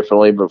bit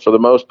differently, but for the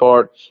most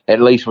part,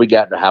 at least we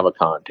got to have a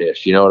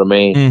contest. You know what I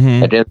mean?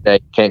 Mm-hmm. At the end of the day,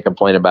 can't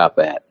complain about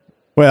that.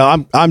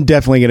 Well, I'm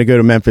definitely going to go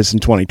to Memphis in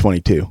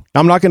 2022.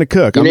 I'm not going to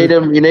cook. You need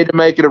to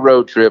make it a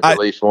road trip at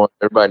least once.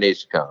 Everybody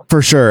needs to come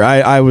for sure.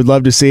 I would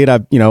love to see it.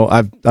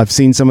 I've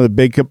seen some of the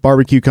big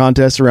barbecue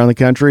contests around the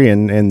country,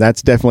 and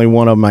that's definitely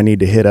one of them I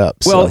need to hit up.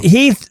 Well,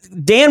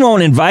 Dan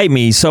won't invite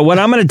me, so what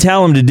I'm going to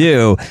tell him to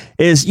do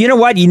is, you know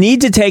what, you need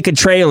to take a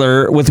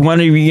trailer with one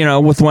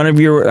of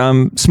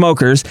your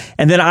smokers,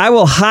 and then I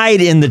will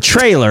hide in the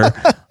trailer.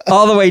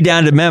 All the way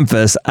down to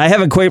Memphis. I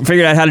haven't quite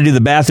figured out how to do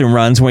the bathroom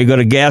runs when we go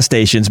to gas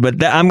stations,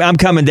 but I'm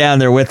coming down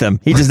there with him.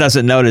 He just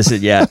doesn't notice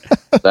it yet.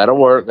 That'll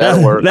work.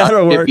 That'll work.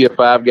 I'll give you a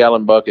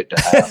 5-gallon bucket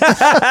to have.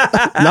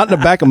 Not in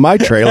the back of my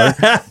trailer.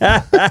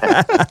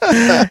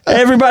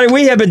 Everybody,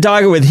 we have been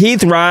talking with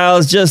Heath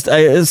Riles, just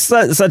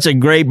such a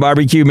great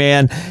barbecue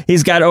man.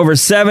 He's got over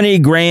 70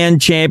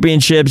 grand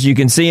championships. You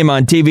can see him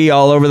on TV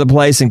all over the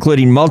place,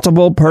 including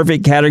multiple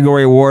perfect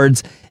category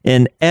awards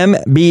in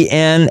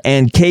MBN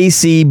and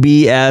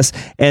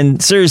KCBS.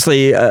 And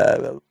seriously,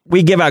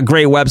 we give out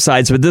great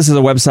websites, but this is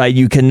a website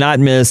you cannot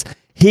miss.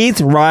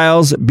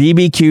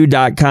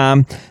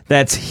 HeathRilesBBQ.com.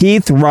 That's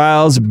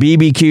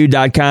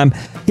HeathRilesBBQ.com.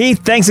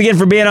 Heath, thanks again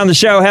for being on the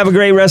show. Have a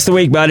great rest of the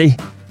week, buddy.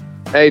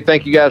 Hey,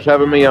 thank you guys for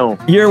having me on.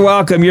 You're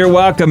welcome. You're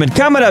welcome. And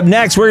coming up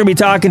next, we're going to be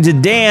talking to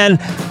Dan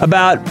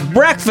about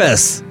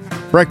breakfast.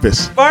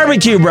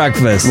 Barbecue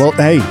breakfast. Well,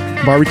 hey,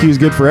 barbecue is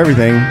good for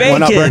everything. Bacon, why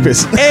not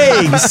breakfast?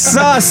 Eggs,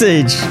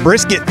 sausage,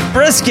 brisket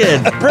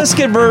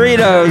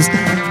burritos.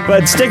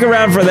 But stick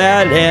around for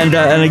that. And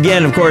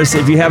again, of course,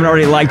 if you haven't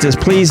already liked us,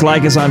 please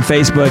like us on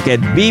Facebook at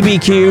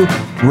BBQ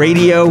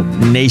Radio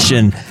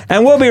Nation.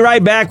 And we'll be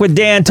right back with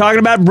Dan talking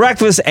about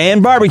breakfast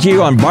and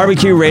barbecue on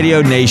Barbecue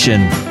Radio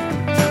Nation.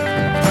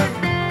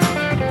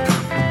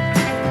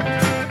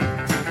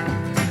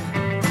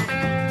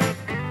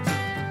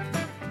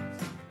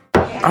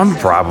 I'm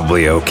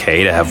probably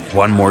okay to have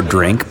one more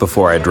drink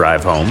before I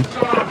drive home.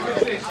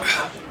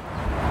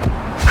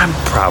 I'm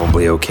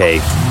probably okay.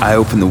 I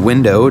open the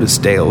window to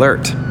stay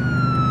alert.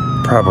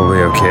 Probably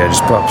okay. I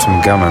just popped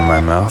some gum in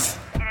my mouth.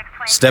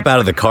 Step out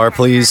of the car,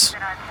 please.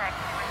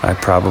 I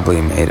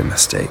probably made a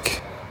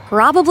mistake.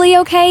 Probably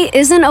okay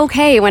isn't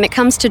okay when it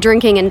comes to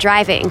drinking and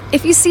driving.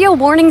 If you see a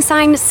warning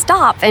sign,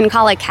 stop and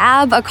call a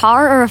cab, a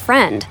car, or a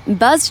friend.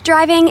 Buzzed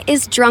driving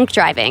is drunk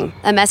driving.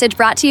 A message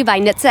brought to you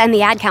by NHTSA and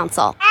the Ad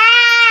Council.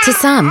 To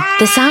some,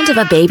 the sound of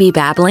a baby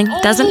babbling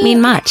doesn't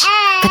mean much,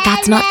 but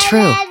that's not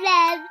true.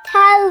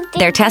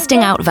 They're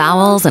testing out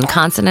vowels and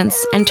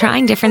consonants and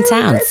trying different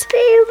sounds.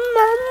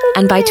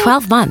 And by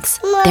 12 months,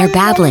 their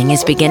babbling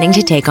is beginning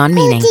to take on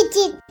meaning,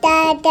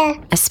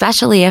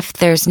 especially if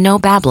there's no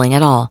babbling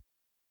at all.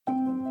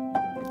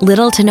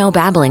 Little to no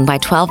babbling by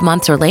 12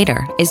 months or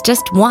later is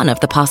just one of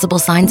the possible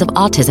signs of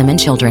autism in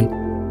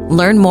children.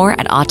 Learn more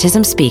at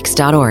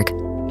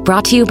autismspeaks.org.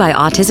 Brought to you by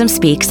Autism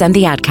Speaks and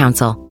the Ad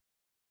Council.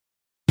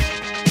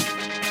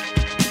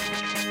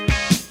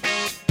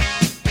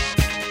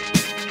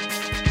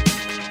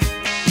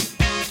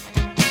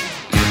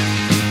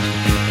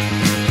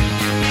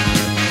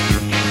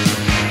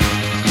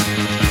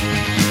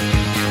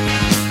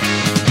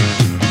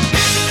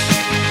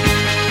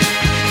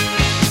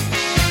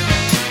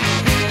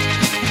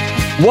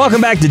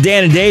 Welcome back to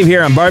Dan and Dave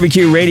here on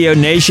Barbecue Radio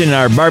Nation.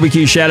 Our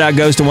barbecue shout-out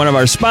goes to one of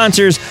our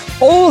sponsors,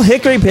 Old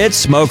Hickory Pit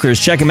Smokers.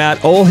 Check them out,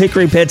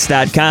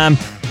 oldhickorypits.com.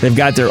 They've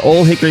got their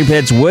Old Hickory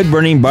Pits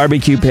wood-burning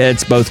barbecue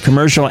pits, both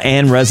commercial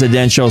and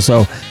residential.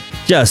 So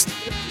just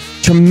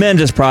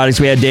tremendous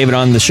products. We had David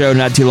on the show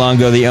not too long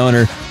ago, the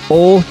owner,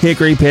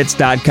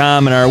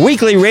 oldhickorypits.com. And our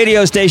weekly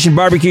radio station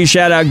barbecue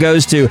shout-out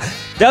goes to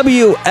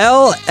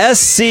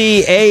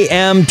WLSC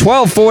AM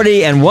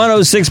 1240 and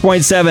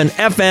 106.7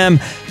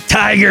 FM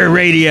Tiger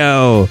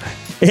Radio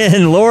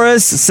in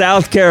Loris,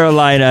 South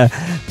Carolina,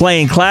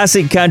 playing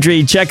classic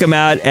country. Check them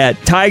out at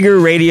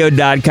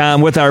tigerradio.com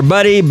with our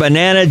buddy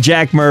Banana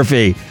Jack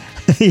Murphy.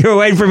 You were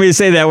waiting for me to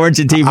say that, weren't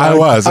you, T-Bone? I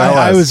was.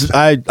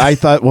 I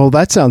thought, well,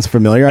 that sounds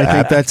familiar. I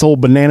think that's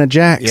old Banana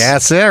Jack's.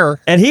 Yes, sir.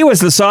 And he was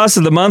the sauce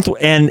of the month,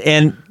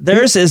 and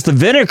theirs is the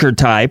vinegar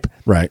type,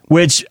 right?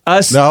 Which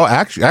us no,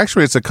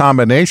 actually, it's a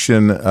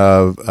combination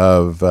of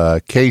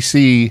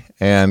KC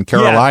and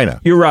Carolina. Yeah,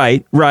 you're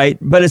right,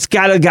 but it's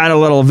got a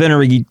little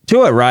vinegary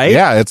to it, right?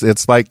 Yeah,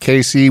 it's like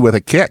KC with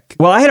a kick.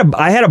 Well,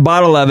 I had a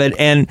bottle of it,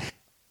 and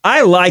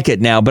I like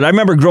it now, but I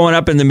remember growing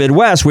up in the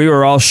Midwest, we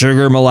were all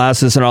sugar,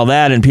 molasses, and all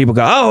that, and people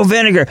go, "Oh,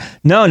 vinegar."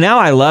 No, now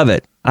I love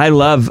it. I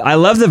love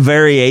the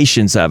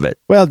variations of it.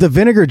 Well, the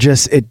vinegar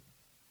just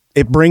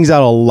it brings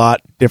out a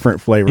lot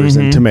different flavors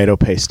than tomato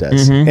paste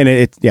does,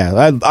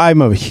 and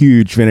I'm a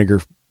huge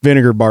vinegar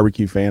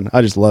barbecue fan.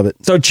 I just love it.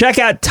 So check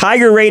out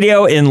Tiger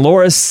Radio in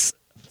Loris,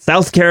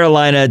 South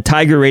Carolina,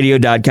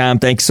 tigerradio.com.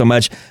 Thanks so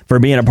much for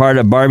being a part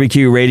of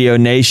Barbecue Radio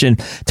Nation.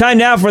 Time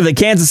now for the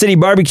Kansas City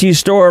Barbecue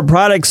Store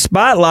Product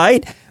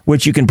Spotlight,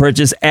 which you can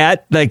purchase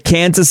at the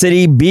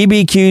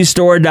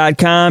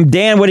KansasCityBBQStore.com.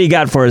 Dan, what do you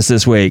got for us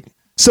this week?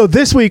 So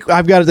this week,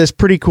 I've got this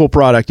pretty cool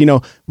product. You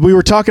know, we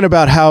were talking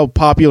about how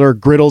popular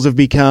griddles have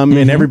become,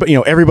 and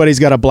everybody's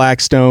got a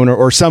Blackstone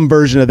or some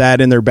version of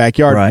that in their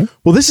backyard. Right.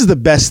 Well, this is the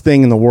best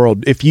thing in the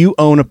world. If you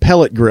own a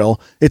pellet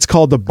grill, it's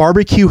called the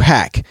Barbecue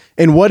Hack.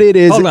 And what it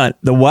is... Hold on.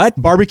 The what?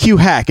 Barbecue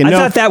Hack. And I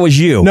thought that was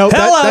you. No,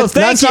 Hello,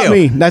 that's not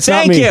me. That's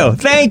not me.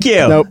 Thank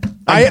you. Nope.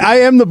 I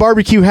am the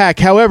Barbecue Hack.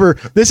 However,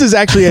 this is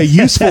actually a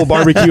useful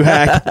barbecue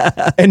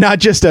hack and not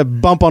just a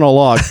bump on a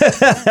log.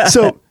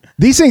 So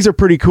these things are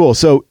pretty cool.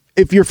 So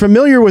if you're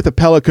familiar with a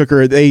pellet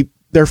cooker,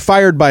 they're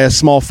fired by a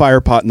small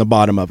fire pot in the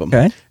bottom of them.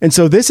 Okay. And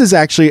so this is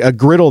actually a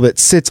griddle that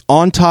sits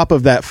on top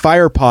of that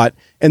fire pot,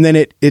 and then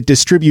it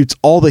distributes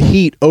all the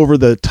heat over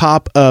the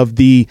top of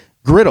the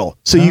griddle.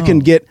 So you can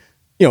get,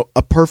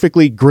 a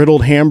perfectly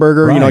griddled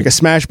hamburger, right. Like a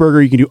smash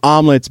burger. You can do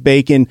omelets,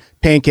 bacon,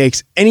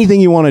 pancakes,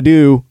 anything you want to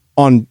do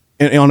on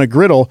a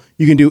griddle,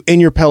 you can do in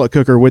your pellet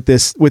cooker with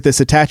this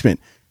attachment.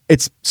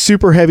 It's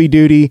super heavy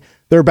duty.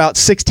 They're about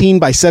 16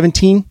 by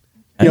 17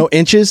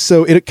 inches,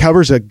 so it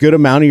covers a good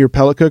amount of your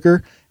pellet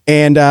cooker,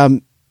 and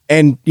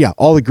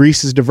all the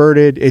grease is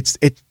diverted. It's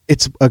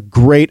a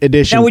great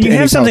addition. Now, when you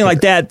have something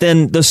like that,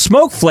 then the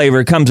smoke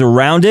flavor comes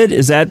around it.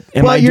 Is that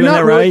am I doing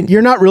that right?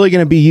 You're not really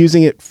going to be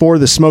using it for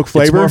the smoke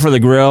flavor. It's more for the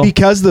grill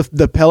because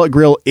the pellet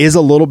grill is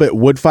a little bit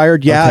wood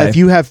fired. Yeah, okay. If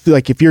you have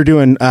if you're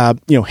doing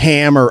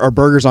ham or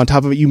burgers on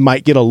top of it, you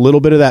might get a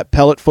little bit of that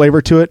pellet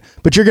flavor to it,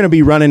 but you're going to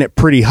be running it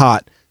pretty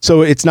hot,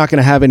 so it's not going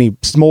to have any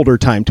smolder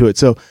time to it.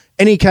 So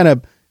any kind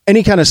of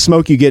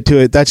smoke you get to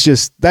it, that's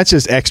just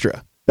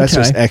extra. That's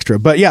just extra.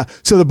 But yeah,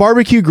 so the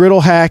barbecue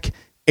griddle hack,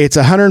 it's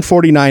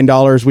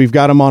 $149. We've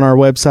got them on our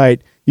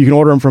website. You can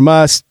order them from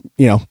us.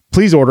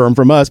 Please order them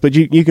from us, but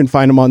you can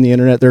find them on the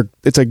internet.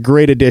 It's a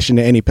great addition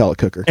to any pellet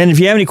cooker. And if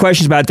you have any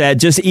questions about that,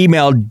 just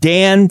email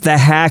Dan the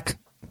Hack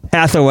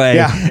Hathaway.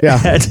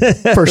 Yeah,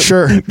 for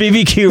sure.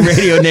 BBQ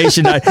Radio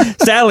Nation.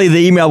 Sadly, the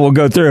email will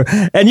go through.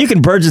 And you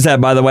can purchase that,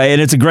 by the way,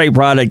 and it's a great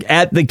product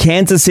at the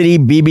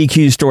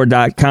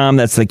KansasCityBBQStore.com.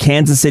 That's the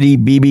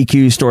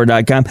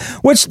KansasCityBBQStore.com,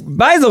 which,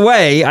 by the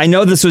way, I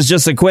know this was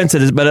just a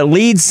coincidence, but it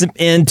leads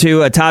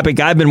into a topic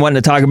I've been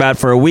wanting to talk about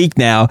for a week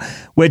now,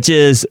 which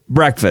is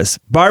breakfast.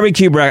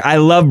 Barbecue breakfast. I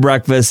love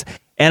breakfast.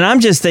 And I'm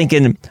just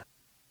thinking...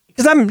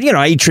 because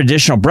I eat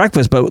traditional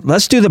breakfast, but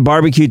let's do the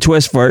barbecue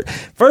twist for it.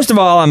 First of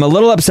all, I'm a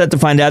little upset to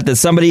find out that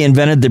somebody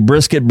invented the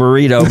brisket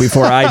burrito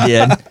before I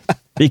did,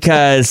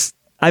 because,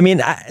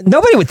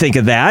 nobody would think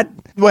of that.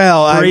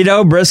 Well,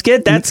 burrito,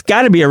 brisket, that's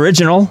got to be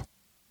original.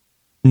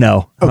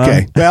 No.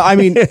 Okay.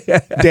 Well,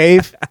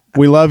 Dave,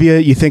 we love you.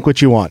 You think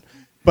what you want.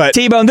 But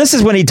T-Bone, this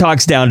is when he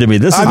talks down to me.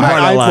 This is the part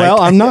I like.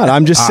 Well, I'm not.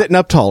 I'm just sitting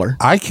up taller.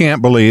 I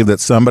can't believe that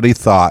somebody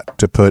thought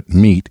to put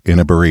meat in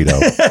a burrito.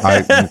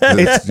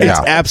 It's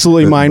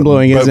absolutely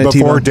mind-blowing, isn't it,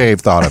 before T-Bone? Dave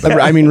thought of it.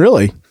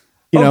 Really.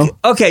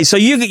 Okay, so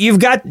you've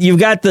got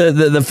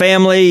the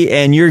family,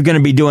 and you're going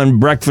to be doing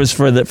breakfast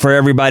for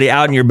everybody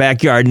out in your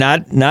backyard,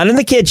 not in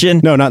the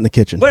kitchen. No, not in the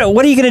kitchen. What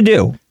are you going to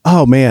do?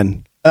 Oh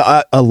man,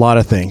 a lot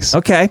of things.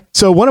 Okay.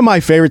 So one of my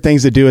favorite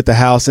things to do at the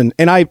house, and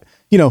I,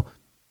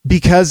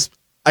 because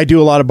I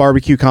do a lot of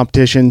barbecue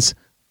competitions,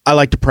 I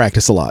like to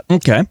practice a lot.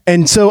 Okay.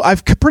 And so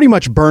I've pretty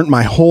much burnt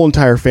my whole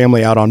entire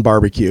family out on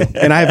barbecue,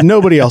 and I have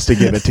nobody else to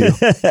give it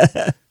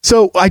to.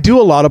 So I do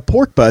a lot of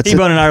pork butts.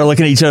 T-Bone and I are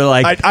looking at each other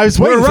like, I was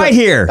we're right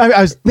here.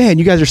 Man,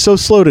 you guys are so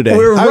slow today.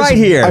 We're right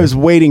here. I was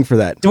waiting for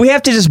that. Do we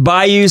have to just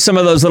buy you some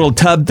of those little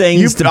tub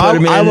things to put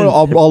them in?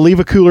 I'll leave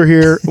a cooler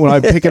here when I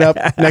pick it up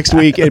next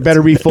week. It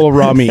better be full of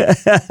raw meat.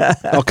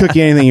 I'll cook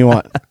you anything you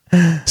want.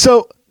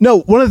 So, no,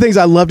 one of the things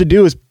I love to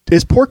do is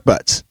pork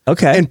butts.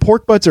 Okay. And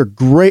pork butts are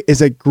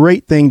a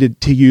great thing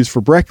to use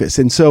for breakfast.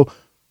 And so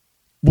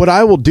what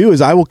I will do is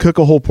I will cook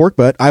a whole pork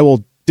butt. I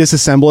will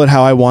disassemble it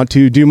how I want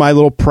to, do my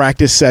little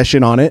practice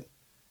session on it.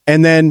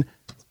 And then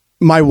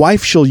my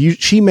wife,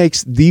 she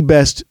makes the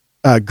best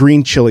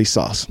green chili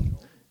sauce.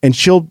 And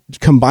she'll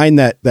combine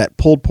that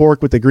pulled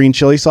pork with the green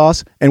chili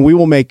sauce, and we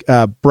will make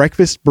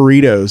breakfast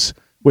burritos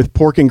with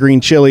pork and green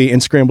chili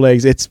and scrambled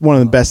eggs. It's one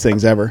of the best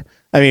things ever.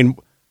 I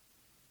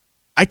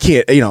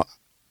can't,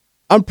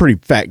 I'm a pretty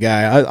fat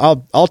guy.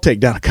 I'll take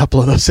down a couple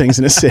of those things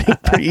in a sitting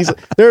pretty easily.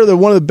 They're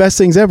one of the best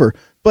things ever.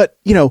 But,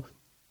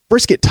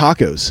 brisket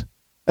tacos.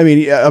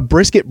 A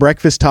brisket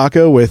breakfast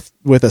taco with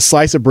a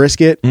slice of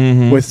brisket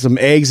with some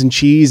eggs and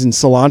cheese and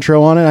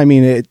cilantro on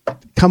it.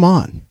 Come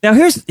on. Now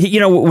here's,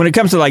 when it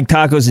comes to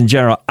tacos in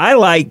general, I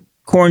like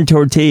corn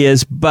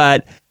tortillas,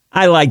 but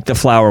I like the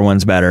flour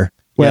ones better.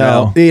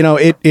 Well,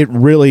 it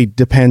really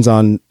depends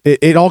on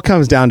it all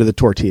comes down to the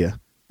tortilla.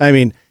 I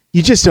mean,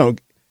 you just don't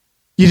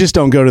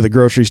go to the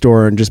grocery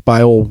store and just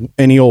buy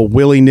any old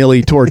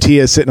willy-nilly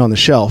tortilla sitting on the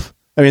shelf.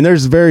 I mean,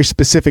 there's very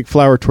specific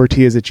flour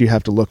tortillas that you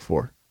have to look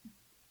for.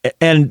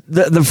 And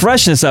the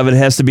freshness of it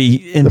has to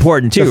be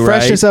important too, right? The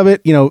freshness of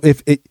it,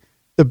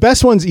 the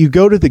best ones, you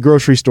go to the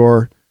grocery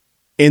store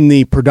in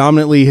the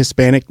predominantly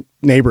Hispanic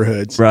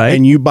neighborhoods, right?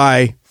 And you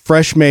buy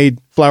fresh made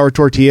flour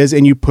tortillas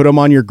and you put them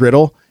on your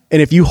griddle.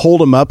 And if you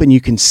hold them up and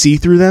you can see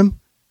through them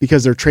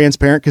because they're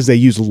transparent because they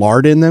use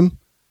lard in them,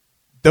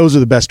 those are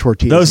the best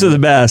tortillas. Those are the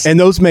best. And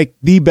those make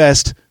the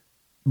best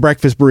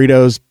breakfast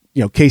burritos,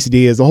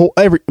 quesadillas,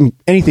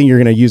 anything you're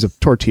going to use a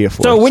tortilla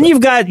for. So when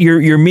you've got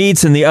your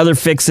meats and the other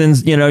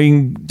fixins, you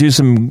can do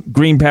some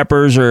green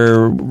peppers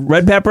or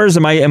red peppers.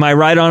 Am I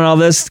right on all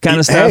this kind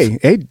of stuff?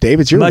 Hey, Dave,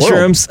 it's your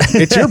mushrooms.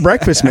 World. It's your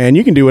breakfast, man.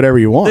 You can do whatever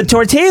you want. The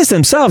tortillas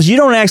themselves, you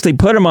don't actually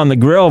put them on the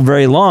grill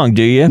very long,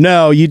 do you?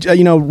 No,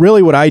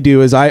 really what I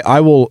do is I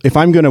will, if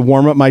I'm going to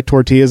warm up my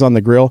tortillas on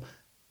the grill,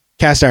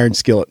 cast iron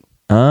skillet.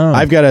 Oh.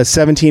 I've got a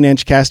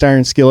 17-inch cast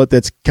iron skillet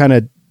that's kind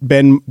of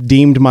been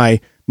deemed my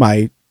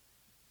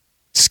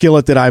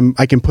skillet that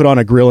I can put on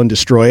a grill and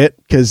destroy it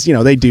because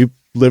they do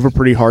live a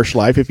pretty harsh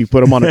life if you put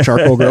them on a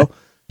charcoal grill.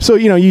 So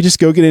you just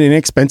go get an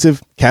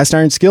inexpensive cast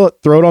iron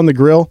skillet, throw it on the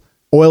grill,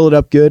 oil it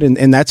up good,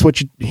 and that's what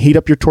you heat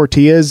up your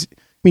tortillas. I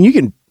mean, you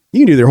can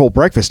do their whole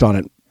breakfast on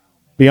it.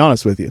 Be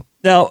honest with you.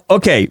 Now,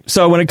 okay,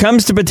 so when it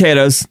comes to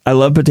potatoes, I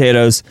love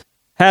potatoes.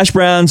 Hash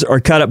browns or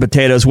cut up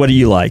potatoes, what do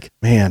you like?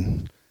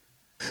 Man,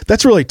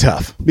 that's really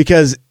tough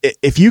because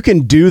if you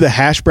can do the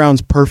hash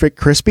browns perfect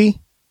crispy,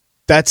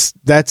 that's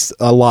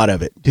a lot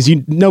of it because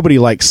nobody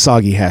likes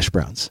soggy hash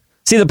browns.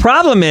 See, the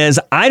problem is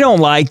I don't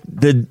like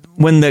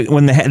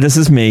this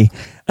is me.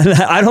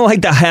 I don't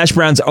like the hash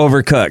browns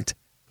overcooked.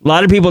 A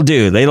lot of people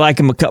do. They like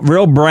them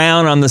real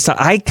brown on the side.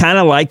 I kind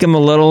of like them a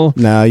little.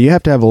 No, you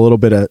have to have a little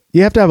bit of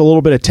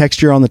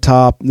texture on the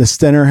top. The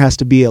center has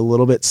to be a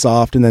little bit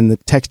soft, and then the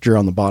texture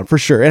on the bottom for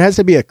sure. It has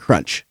to be a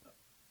crunch.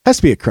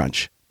 But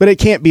it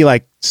can't be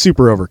like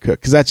super overcooked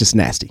because that's just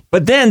nasty.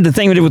 But then the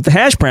thing with the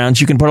hash browns,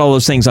 you can put all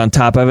those things on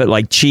top of it,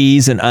 like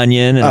cheese and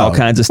onion and all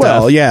kinds of stuff.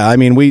 Well, yeah. I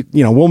mean,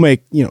 we'll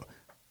make,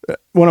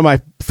 one of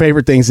my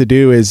favorite things to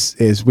do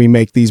is we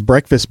make these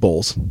breakfast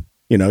bowls.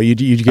 You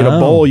get a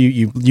bowl,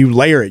 you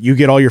layer it, you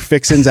get all your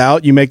fixins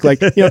out, you make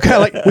kind of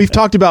like we've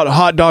talked about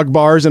hot dog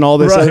bars and all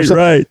this other stuff.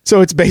 Right. So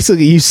it's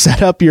basically you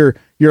set up your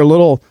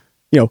little,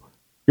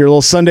 your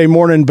little Sunday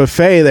morning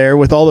buffet there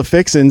with all the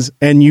fixins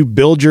and you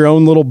build your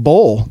own little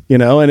bowl,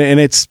 and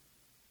it's,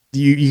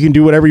 you can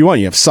do whatever you want.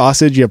 You have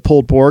sausage, you have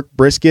pulled pork,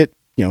 brisket,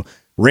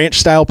 ranch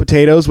style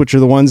potatoes, which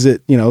are the ones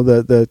that,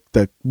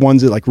 the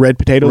ones that like red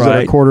potatoes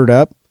that are quartered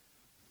up.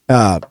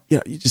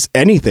 Just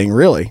anything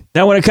really.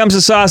 Now, when it comes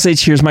to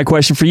sausage, here's my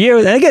question for you.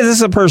 And again, this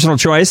is a personal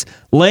choice: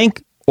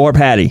 link or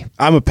patty?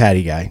 I'm a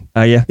patty guy.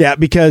 Oh, yeah? Yeah,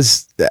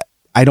 because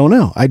I don't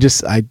know. I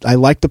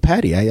like the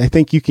patty. I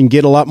think you can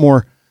get a lot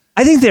more.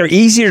 I think they're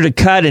easier to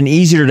cut and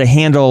easier to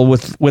handle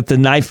with the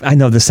knife. I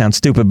know this sounds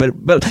stupid,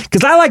 but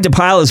because I like to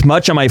pile as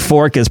much on my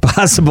fork as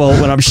possible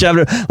when I'm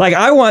shoving it. Like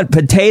I want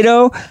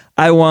potato,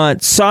 I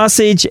want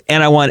sausage,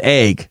 and I want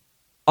egg,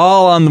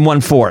 all on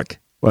one fork.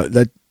 Well,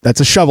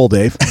 that's a shovel,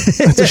 Dave.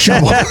 That's a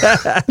shovel.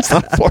 It's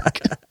not a fork.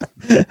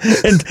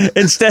 And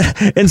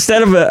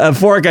instead of a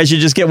fork, I should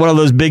just get one of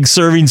those big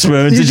serving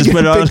spoons and just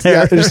put it on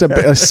there. Just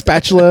a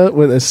spatula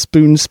with a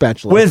spoon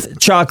spatula. With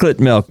chocolate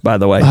milk, by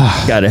the way.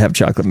 Got to have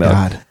chocolate milk.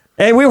 God.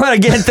 Hey, we want to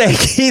again thank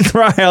Heath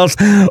Riles,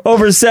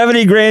 over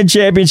 70 grand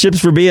championships,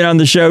 for being on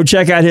the show.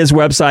 Check out his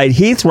website,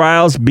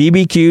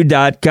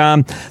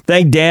 HeathRilesBBQ.com.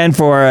 Thank Dan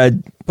for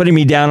putting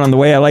me down on the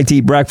way I like to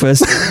eat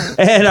breakfast.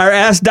 And our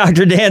Ask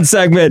Dr. Dan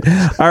segment,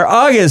 our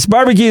August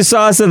barbecue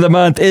sauce of the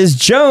month is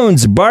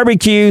Jones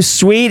Barbecue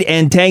Sweet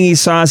and Tangy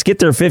Sauce. Get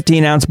their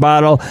 15-ounce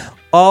bottle.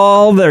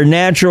 All their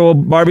natural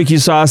barbecue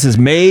sauce is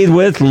made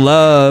with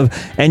love,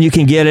 and you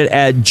can get it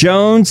at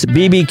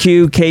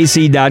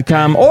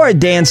JonesBBQKC.com or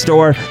at Dan's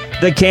store,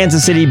 the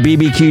Kansas City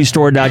BBQ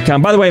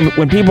store.com. By the way,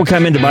 when people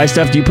come in to buy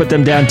stuff, do you put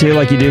them down too,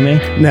 like you do me?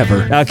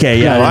 Never.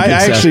 Okay, yeah.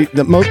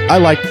 No, I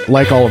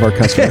like all of our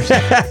customers.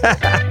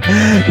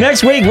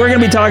 Next week, we're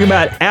going to be talking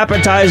about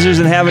appetizers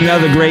and have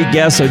another great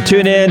guest. So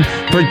tune in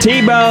for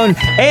T-Bone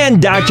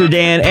and Dr.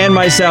 Dan and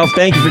myself.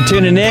 Thank you for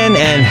tuning in,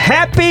 and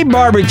happy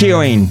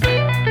barbecuing.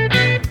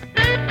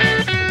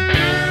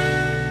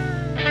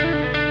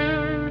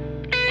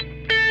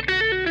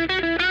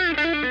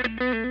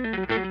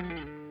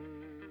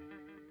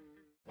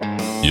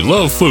 You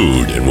love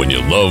food, and when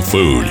you love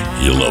food,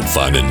 you love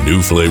finding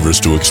new flavors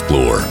to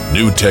explore,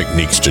 new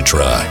techniques to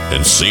try,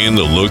 and seeing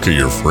the look of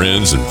your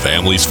friends and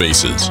family's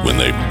faces when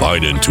they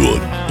bite into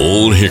it.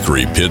 Old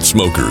Hickory Pit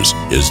Smokers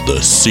is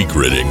the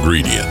secret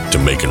ingredient to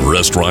making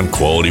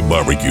restaurant-quality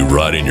barbecue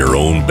right in your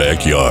own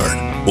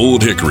backyard.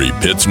 Old Hickory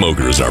Pit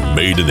Smokers are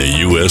made in the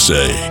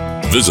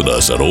USA. Visit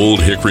us at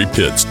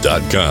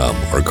oldhickorypits.com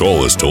or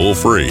call us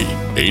toll-free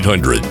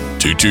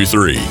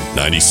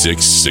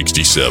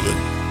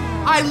 800-223-9667.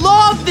 I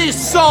love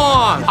this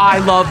song! I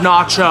love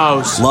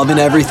nachos. Loving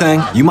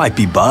everything? You might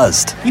be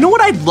buzzed. You know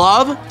what I'd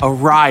love? A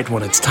ride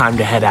when it's time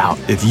to head out.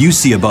 If you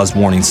see a buzzed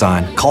warning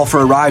sign, call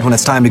for a ride when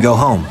it's time to go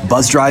home.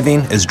 Buzz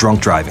driving is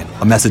drunk driving.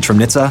 A message from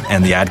NHTSA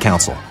and the Ad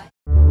Council.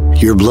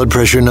 Your blood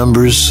pressure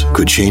numbers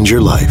could change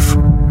your life.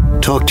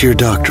 Talk to your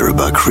doctor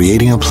about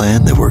creating a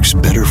plan that works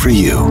better for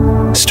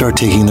you. Start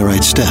taking the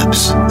right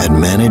steps at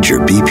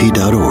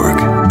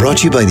manageyourbp.org. Brought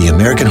to you by the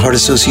American Heart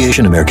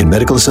Association, American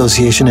Medical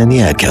Association, and the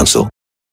Ad Council.